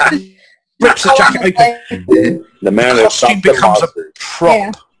 Rips the jacket open. The man that stopped the becomes monsters. A prop.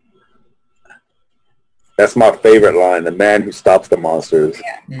 Yeah. That's my favorite line. The man who stops the monsters.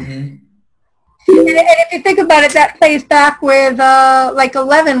 Yeah. Mm-hmm. And if you think about it, that plays back with like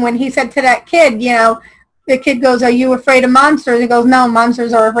 11 when he said to that kid, you know, the kid goes, "Are you afraid of monsters?" He goes, "No,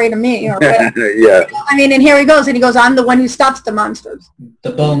 monsters are afraid of me." Or yeah. I mean, and here he goes, and he goes, "I'm the one who stops the monsters."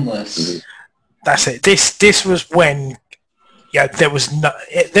 The boneless. Mm-hmm. That's it. This was when. Yeah, there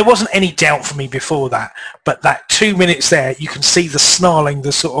wasn't any doubt for me before that, but that 2 minutes there, you can see the snarling,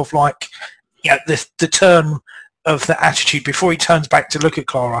 the sort of like, the turn of the attitude before he turns back to look at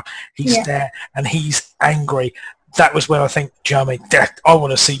Clara. He's there and he's angry. That was when I think, Jeremy, I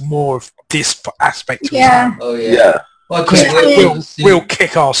want to see more of this aspect. Of him. Oh yeah. Well, real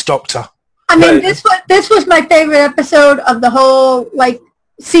kick-ass Doctor. I mean, this was my favorite episode of the whole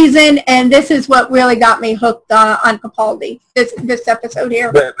season, and this is what really got me hooked on Capaldi. This episode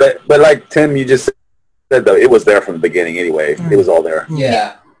here. But like Tim, you just said though, it was there from the beginning anyway. It was all there.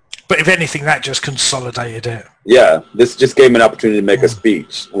 Yeah. But if anything, that just consolidated it. Yeah, this just gave him an opportunity to make a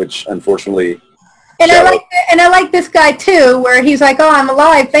speech, which unfortunately. And I like this guy too, where he's like, "Oh, I'm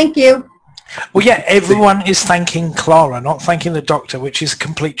alive, thank you." Well, yeah, everyone is thanking Clara, not thanking the Doctor, which is a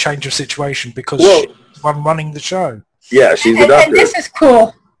complete change of situation because she's the one running the show. Yeah, she's the Doctor. And this is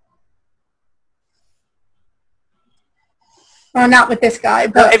cool. Well, not with this guy,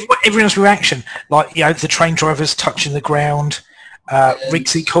 but everyone's reaction, like the train driver's touching the ground.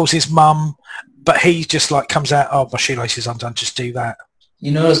 Rixie calls his mum, but he just comes out. Oh, my shoelace is undone. Just do that.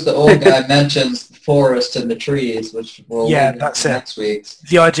 You notice the old guy mentions the forest and the trees, which will that's next week.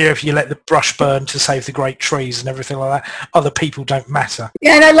 The idea if you let the brush burn to save the great trees and everything like that, other people don't matter.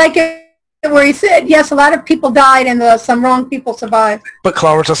 Yeah, and I like it where he said, yes, a lot of people died and some wrong people survived. But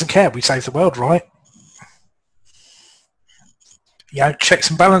Clara doesn't care. We saved the world, right? Checks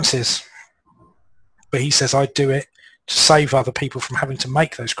and balances. But he says, I'd do it to save other people from having to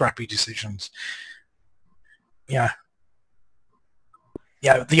make those crappy decisions. Yeah.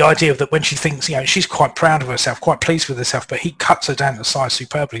 The idea of that when she thinks, she's quite proud of herself, quite pleased with herself, but he cuts her down to size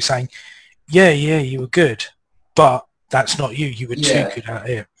superbly saying, yeah, you were good, but that's not you. You were too good out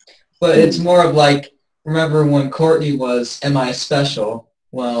here. But it's more of remember when Courtney was, am I special?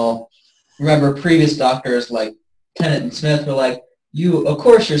 Well, remember previous doctors like Tennant and Smith were like, of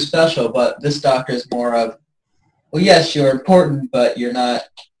course you're special, but this doctor is more of, well, yes, you're important, but you're not,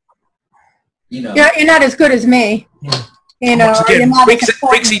 You're not as good as me. Yeah. Once again,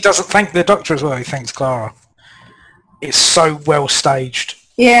 Rixie doesn't thank the Doctor as well, he thanks Clara. It's so well staged.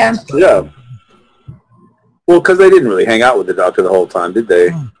 Yeah. Yeah. Well, because they didn't really hang out with the Doctor the whole time, did they?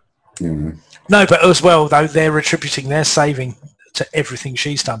 Mm-hmm. No, but as well, though, they're attributing their saving to everything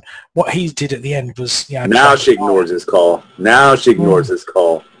she's done. What he did at the end was... now she ignores his call. His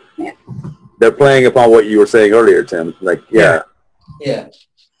call. Yeah. They're playing upon what you were saying earlier, Tim. Yeah.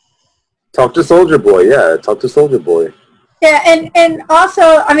 Talk to Soldier Boy. Yeah, talk to Soldier Boy. Yeah, and also,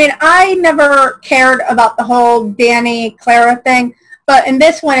 I mean, I never cared about the whole Danny Clara thing, but in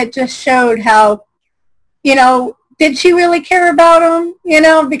this one, it just showed how, did she really care about him?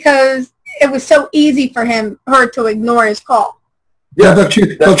 Because it was so easy for her to ignore his call. Yeah, but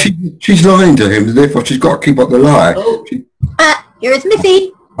she's lying to him, therefore she's got to keep up the lie. Oh. Here's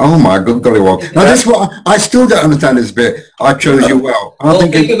Missy. Oh my God, golly, well. Now this is what I still don't understand this bit. I chose you well.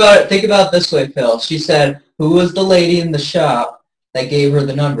 Think about it this way, Phil. She said, "Who was the lady in the shop that gave her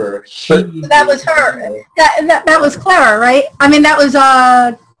the number?" That was her. That was Clara, right? I mean, that was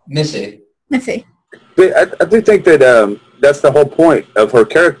Missy. But I do think that that's the whole point of her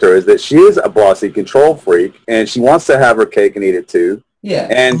character, is that she is a bossy control freak, and she wants to have her cake and eat it too. Yeah.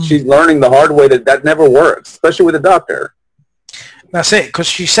 And she's learning the hard way that never works, especially with a doctor. That's it, because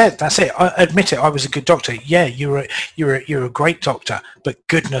she said, "That's it. I admit it. I was a good doctor. Yeah, you're a great doctor, but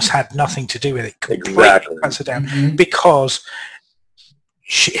goodness had nothing to do with it." Exactly. Cuts her down because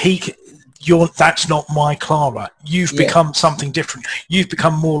that's not my Clara. You've become something different. You've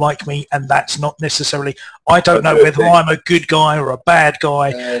become more like me, and that's not necessarily. I don't know whether I'm a good guy or a bad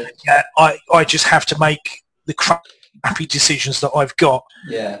guy. I just have to make the crappy decisions that I've got.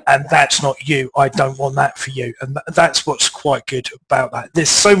 Yeah. And that's not you. I don't want that for you. And that's what's quite good about that. There's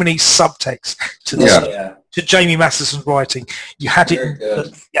so many subtexts to this. To Jamie Matheson's writing. You had it.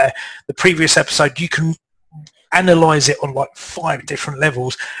 The previous episode. You can analyze it on like 5 different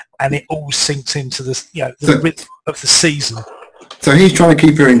levels, and it all sinks into the rhythm of the season. So he's trying to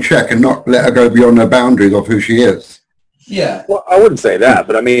keep her in check and not let her go beyond the boundaries of who she is. Yeah. Well, I wouldn't say that,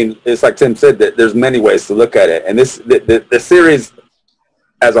 but I mean, it's like Tim said, that there's many ways to look at it, and the series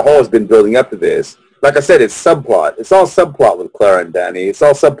as a whole has been building up to this. Like I said, it's subplot. It's all subplot with Clara and Danny. It's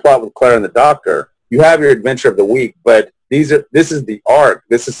all subplot with Clara and the Doctor. You have your adventure of the week, but this is the arc.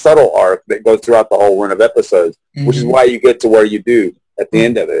 This is subtle arc that goes throughout the whole run of episodes, which is why you get to where you do at the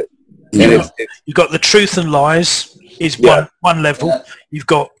end of it. And you've got the truth and lies is one level. Yeah. You've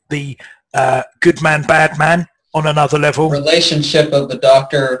got the good man, bad man on another level. Relationship of the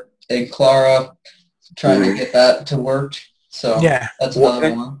Doctor and Clara, trying to get that to work. So that's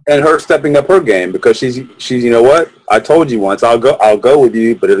another one. And her stepping up her game, because she's you know what? I told you once, I'll go with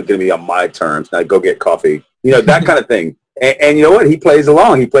you, but it's going to be on my terms. Now go get coffee. You know, that kind of thing. And you know what? He plays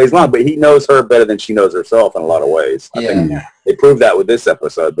along, but he knows her better than she knows herself in a lot of ways. I think they proved that with this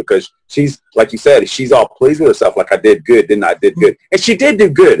episode, because she's, like you said, she's all pleased with herself, like, I did good, didn't I? Did good. And she did do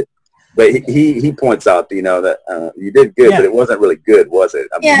good. But he points out, you know, that you did good, but it wasn't really good, was it?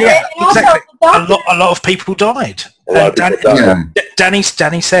 I mean, exactly. A lot of people died.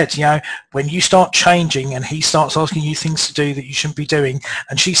 Danny said, you know, when you start changing and he starts asking you things to do that you shouldn't be doing,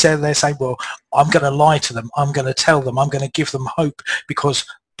 and she said, they say, well, I'm going to lie to them. I'm going to tell them. I'm going to give them hope, because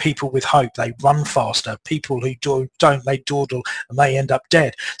people with hope, they run faster. People who don't, they dawdle and they end up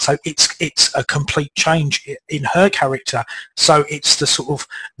dead. So it's a complete change in her character. So it's the sort of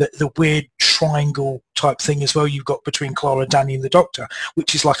the weird triangle type thing as well you've got between Clara, Danny and the Doctor,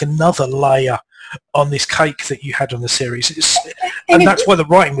 which is like another layer on this cake that you had on the series. And that's why the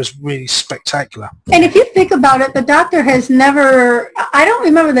writing was really spectacular. And if you think about it, the Doctor has never, I don't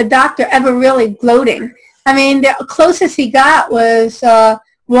remember the Doctor ever really gloating. I mean, the closest he got was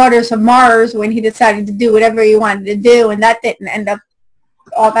Waters of Mars, when he decided to do whatever he wanted to do, and that didn't end up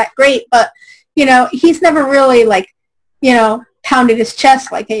all that great. But, you know, he's never really, like, you know, pounded his chest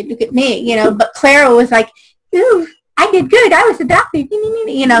like, hey, look at me, you know. But Clara was like, ooh, I did good. I was the Doctor,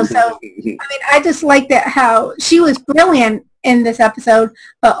 you know. So, I mean, I just liked it how she was brilliant in this episode,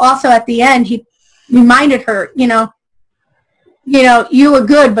 but also at the end, he reminded her, you know, you were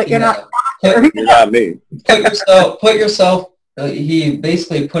good, but you're not You're not me. Put yourself. He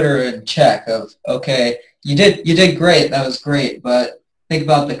basically put her in check of, okay, you did great, that was great, but think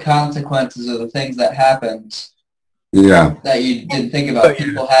about the consequences of the things that happened. Yeah. That you didn't think about.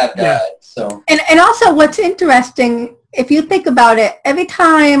 People have died. So. And also, what's interesting, if you think about it, every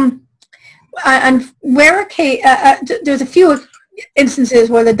time on rare case, there's a few instances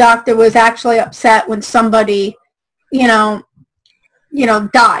where the Doctor was actually upset when somebody, you know,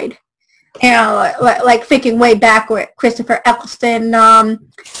 died. You know, like thinking way back with Christopher Eccleston,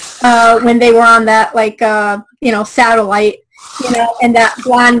 when they were on that, like, you know, satellite, you know, and that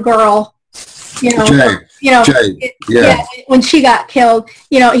blonde girl, you know, when she got killed,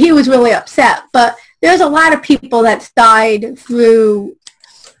 you know, he was really upset. But there's a lot of people that's died through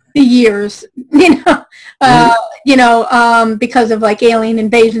the years, you know, because of like alien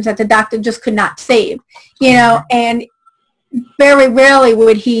invasions that the Doctor just could not save, you know, and very rarely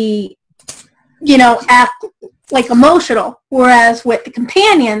would he, you know, act like emotional. Whereas with the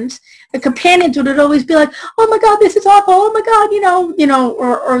companions would always be like, oh my God, this is awful. Oh my God, you know,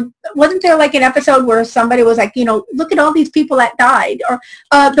 or wasn't there like an episode where somebody was like, you know, look at all these people that died, or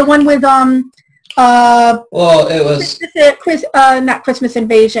the one with well, it was not Christmas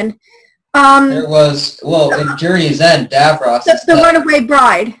Invasion. There was, well, in Journey's End, Davros. The Runaway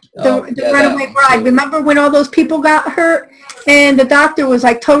Bride. The Runaway Bride. Remember when all those people got hurt? And the doctor was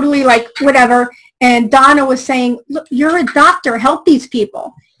like totally like whatever. And Donna was saying, look, you're a doctor. Help these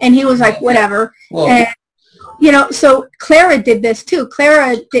people. And he was like, whatever. Well, and, you know, so Clara did this too.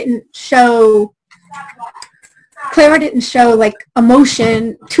 Clara didn't show like much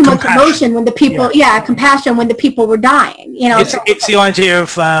emotion when the people, compassion when the people were dying. You know, it's the idea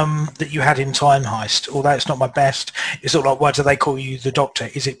of that you had in Time Heist. Although it's not my best, it's sort of like, why do they call you the Doctor?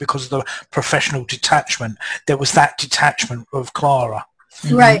 Is it because of the professional detachment? There was that detachment of Clara,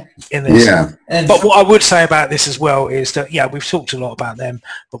 right? In this. Yeah. But what I would say about this as well is that we've talked a lot about them,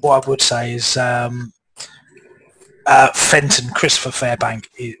 but what I would say is Fenton, Christopher Fairbank.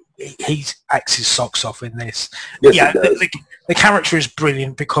 He acts his socks off in this. Yes, the character is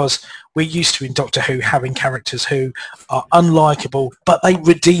brilliant because we're used to in Doctor Who having characters who are unlikable, but they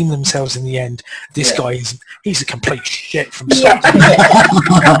redeem themselves in the end. This guy he's a complete shit from start to finish.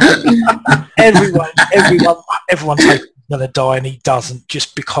 Everyone's hoping he's gonna die and he doesn't,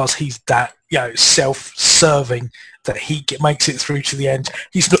 just because he's that self-serving that he makes it through to the end.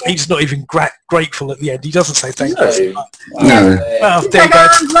 He's not even grateful at the end. He doesn't say thank you. No. Well, Like,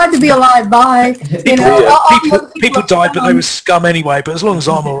 I'm glad to be alive. Bye. You know, people died, but they were scum anyway. But as long as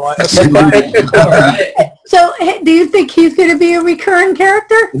I'm all right, that's all right. So, do you think he's going to be a recurring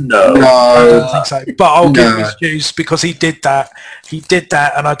character? No. I don't think so. But I'll give him his dues because he did that.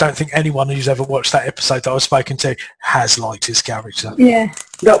 And I don't think anyone who's ever watched that episode that I've spoken to has liked his character. Yeah.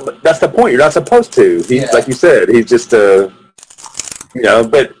 No, but that's the point. You're not supposed to. Like you said, he's just but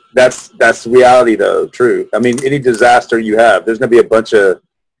that's reality though. True. I mean, any disaster you have, there's going to be a bunch of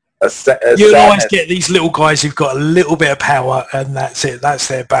you'll always get these little guys who've got a little bit of power, and that's it. That's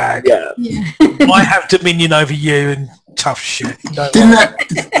their bag. Yeah. I have dominion over you and tough shit.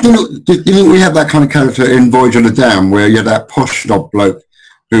 Didn't we have that kind of character in Voyage on the Dam, where you had that posh snob bloke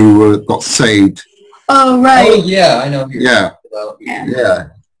who got saved? Oh, right. Oh, yeah, I know who you're talking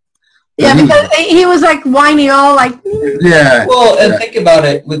about. Yeah, because he was like whiny, all like. Yeah. Well, and think about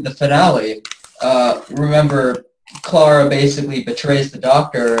it with the finale. Remember, Clara basically betrays the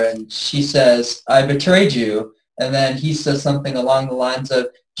Doctor, and she says, "I betrayed you," and then he says something along the lines of,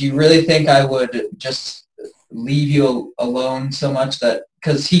 "Do you really think I would just leave you alone so much that?"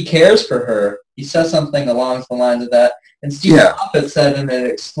 Because he cares for her. He says something along the lines of that. And Stephen Moffat said in an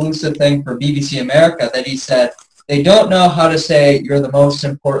exclusive thing for BBC America that he said, they don't know how to say you're the most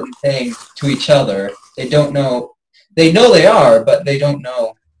important thing to each other. They don't know. They know they are, but they don't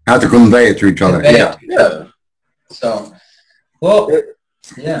know how to convey it to each other. Yeah. So, well,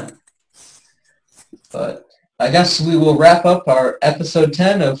 yeah. But I guess we will wrap up our episode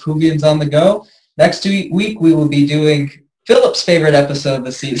 10 of Whovians on the Go. Next week we will be doing Philip's favorite episode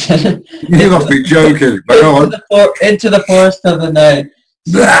this season. You must be joking. But go on. Into the Forest of the Night.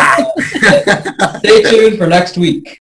 So, stay tuned for next week.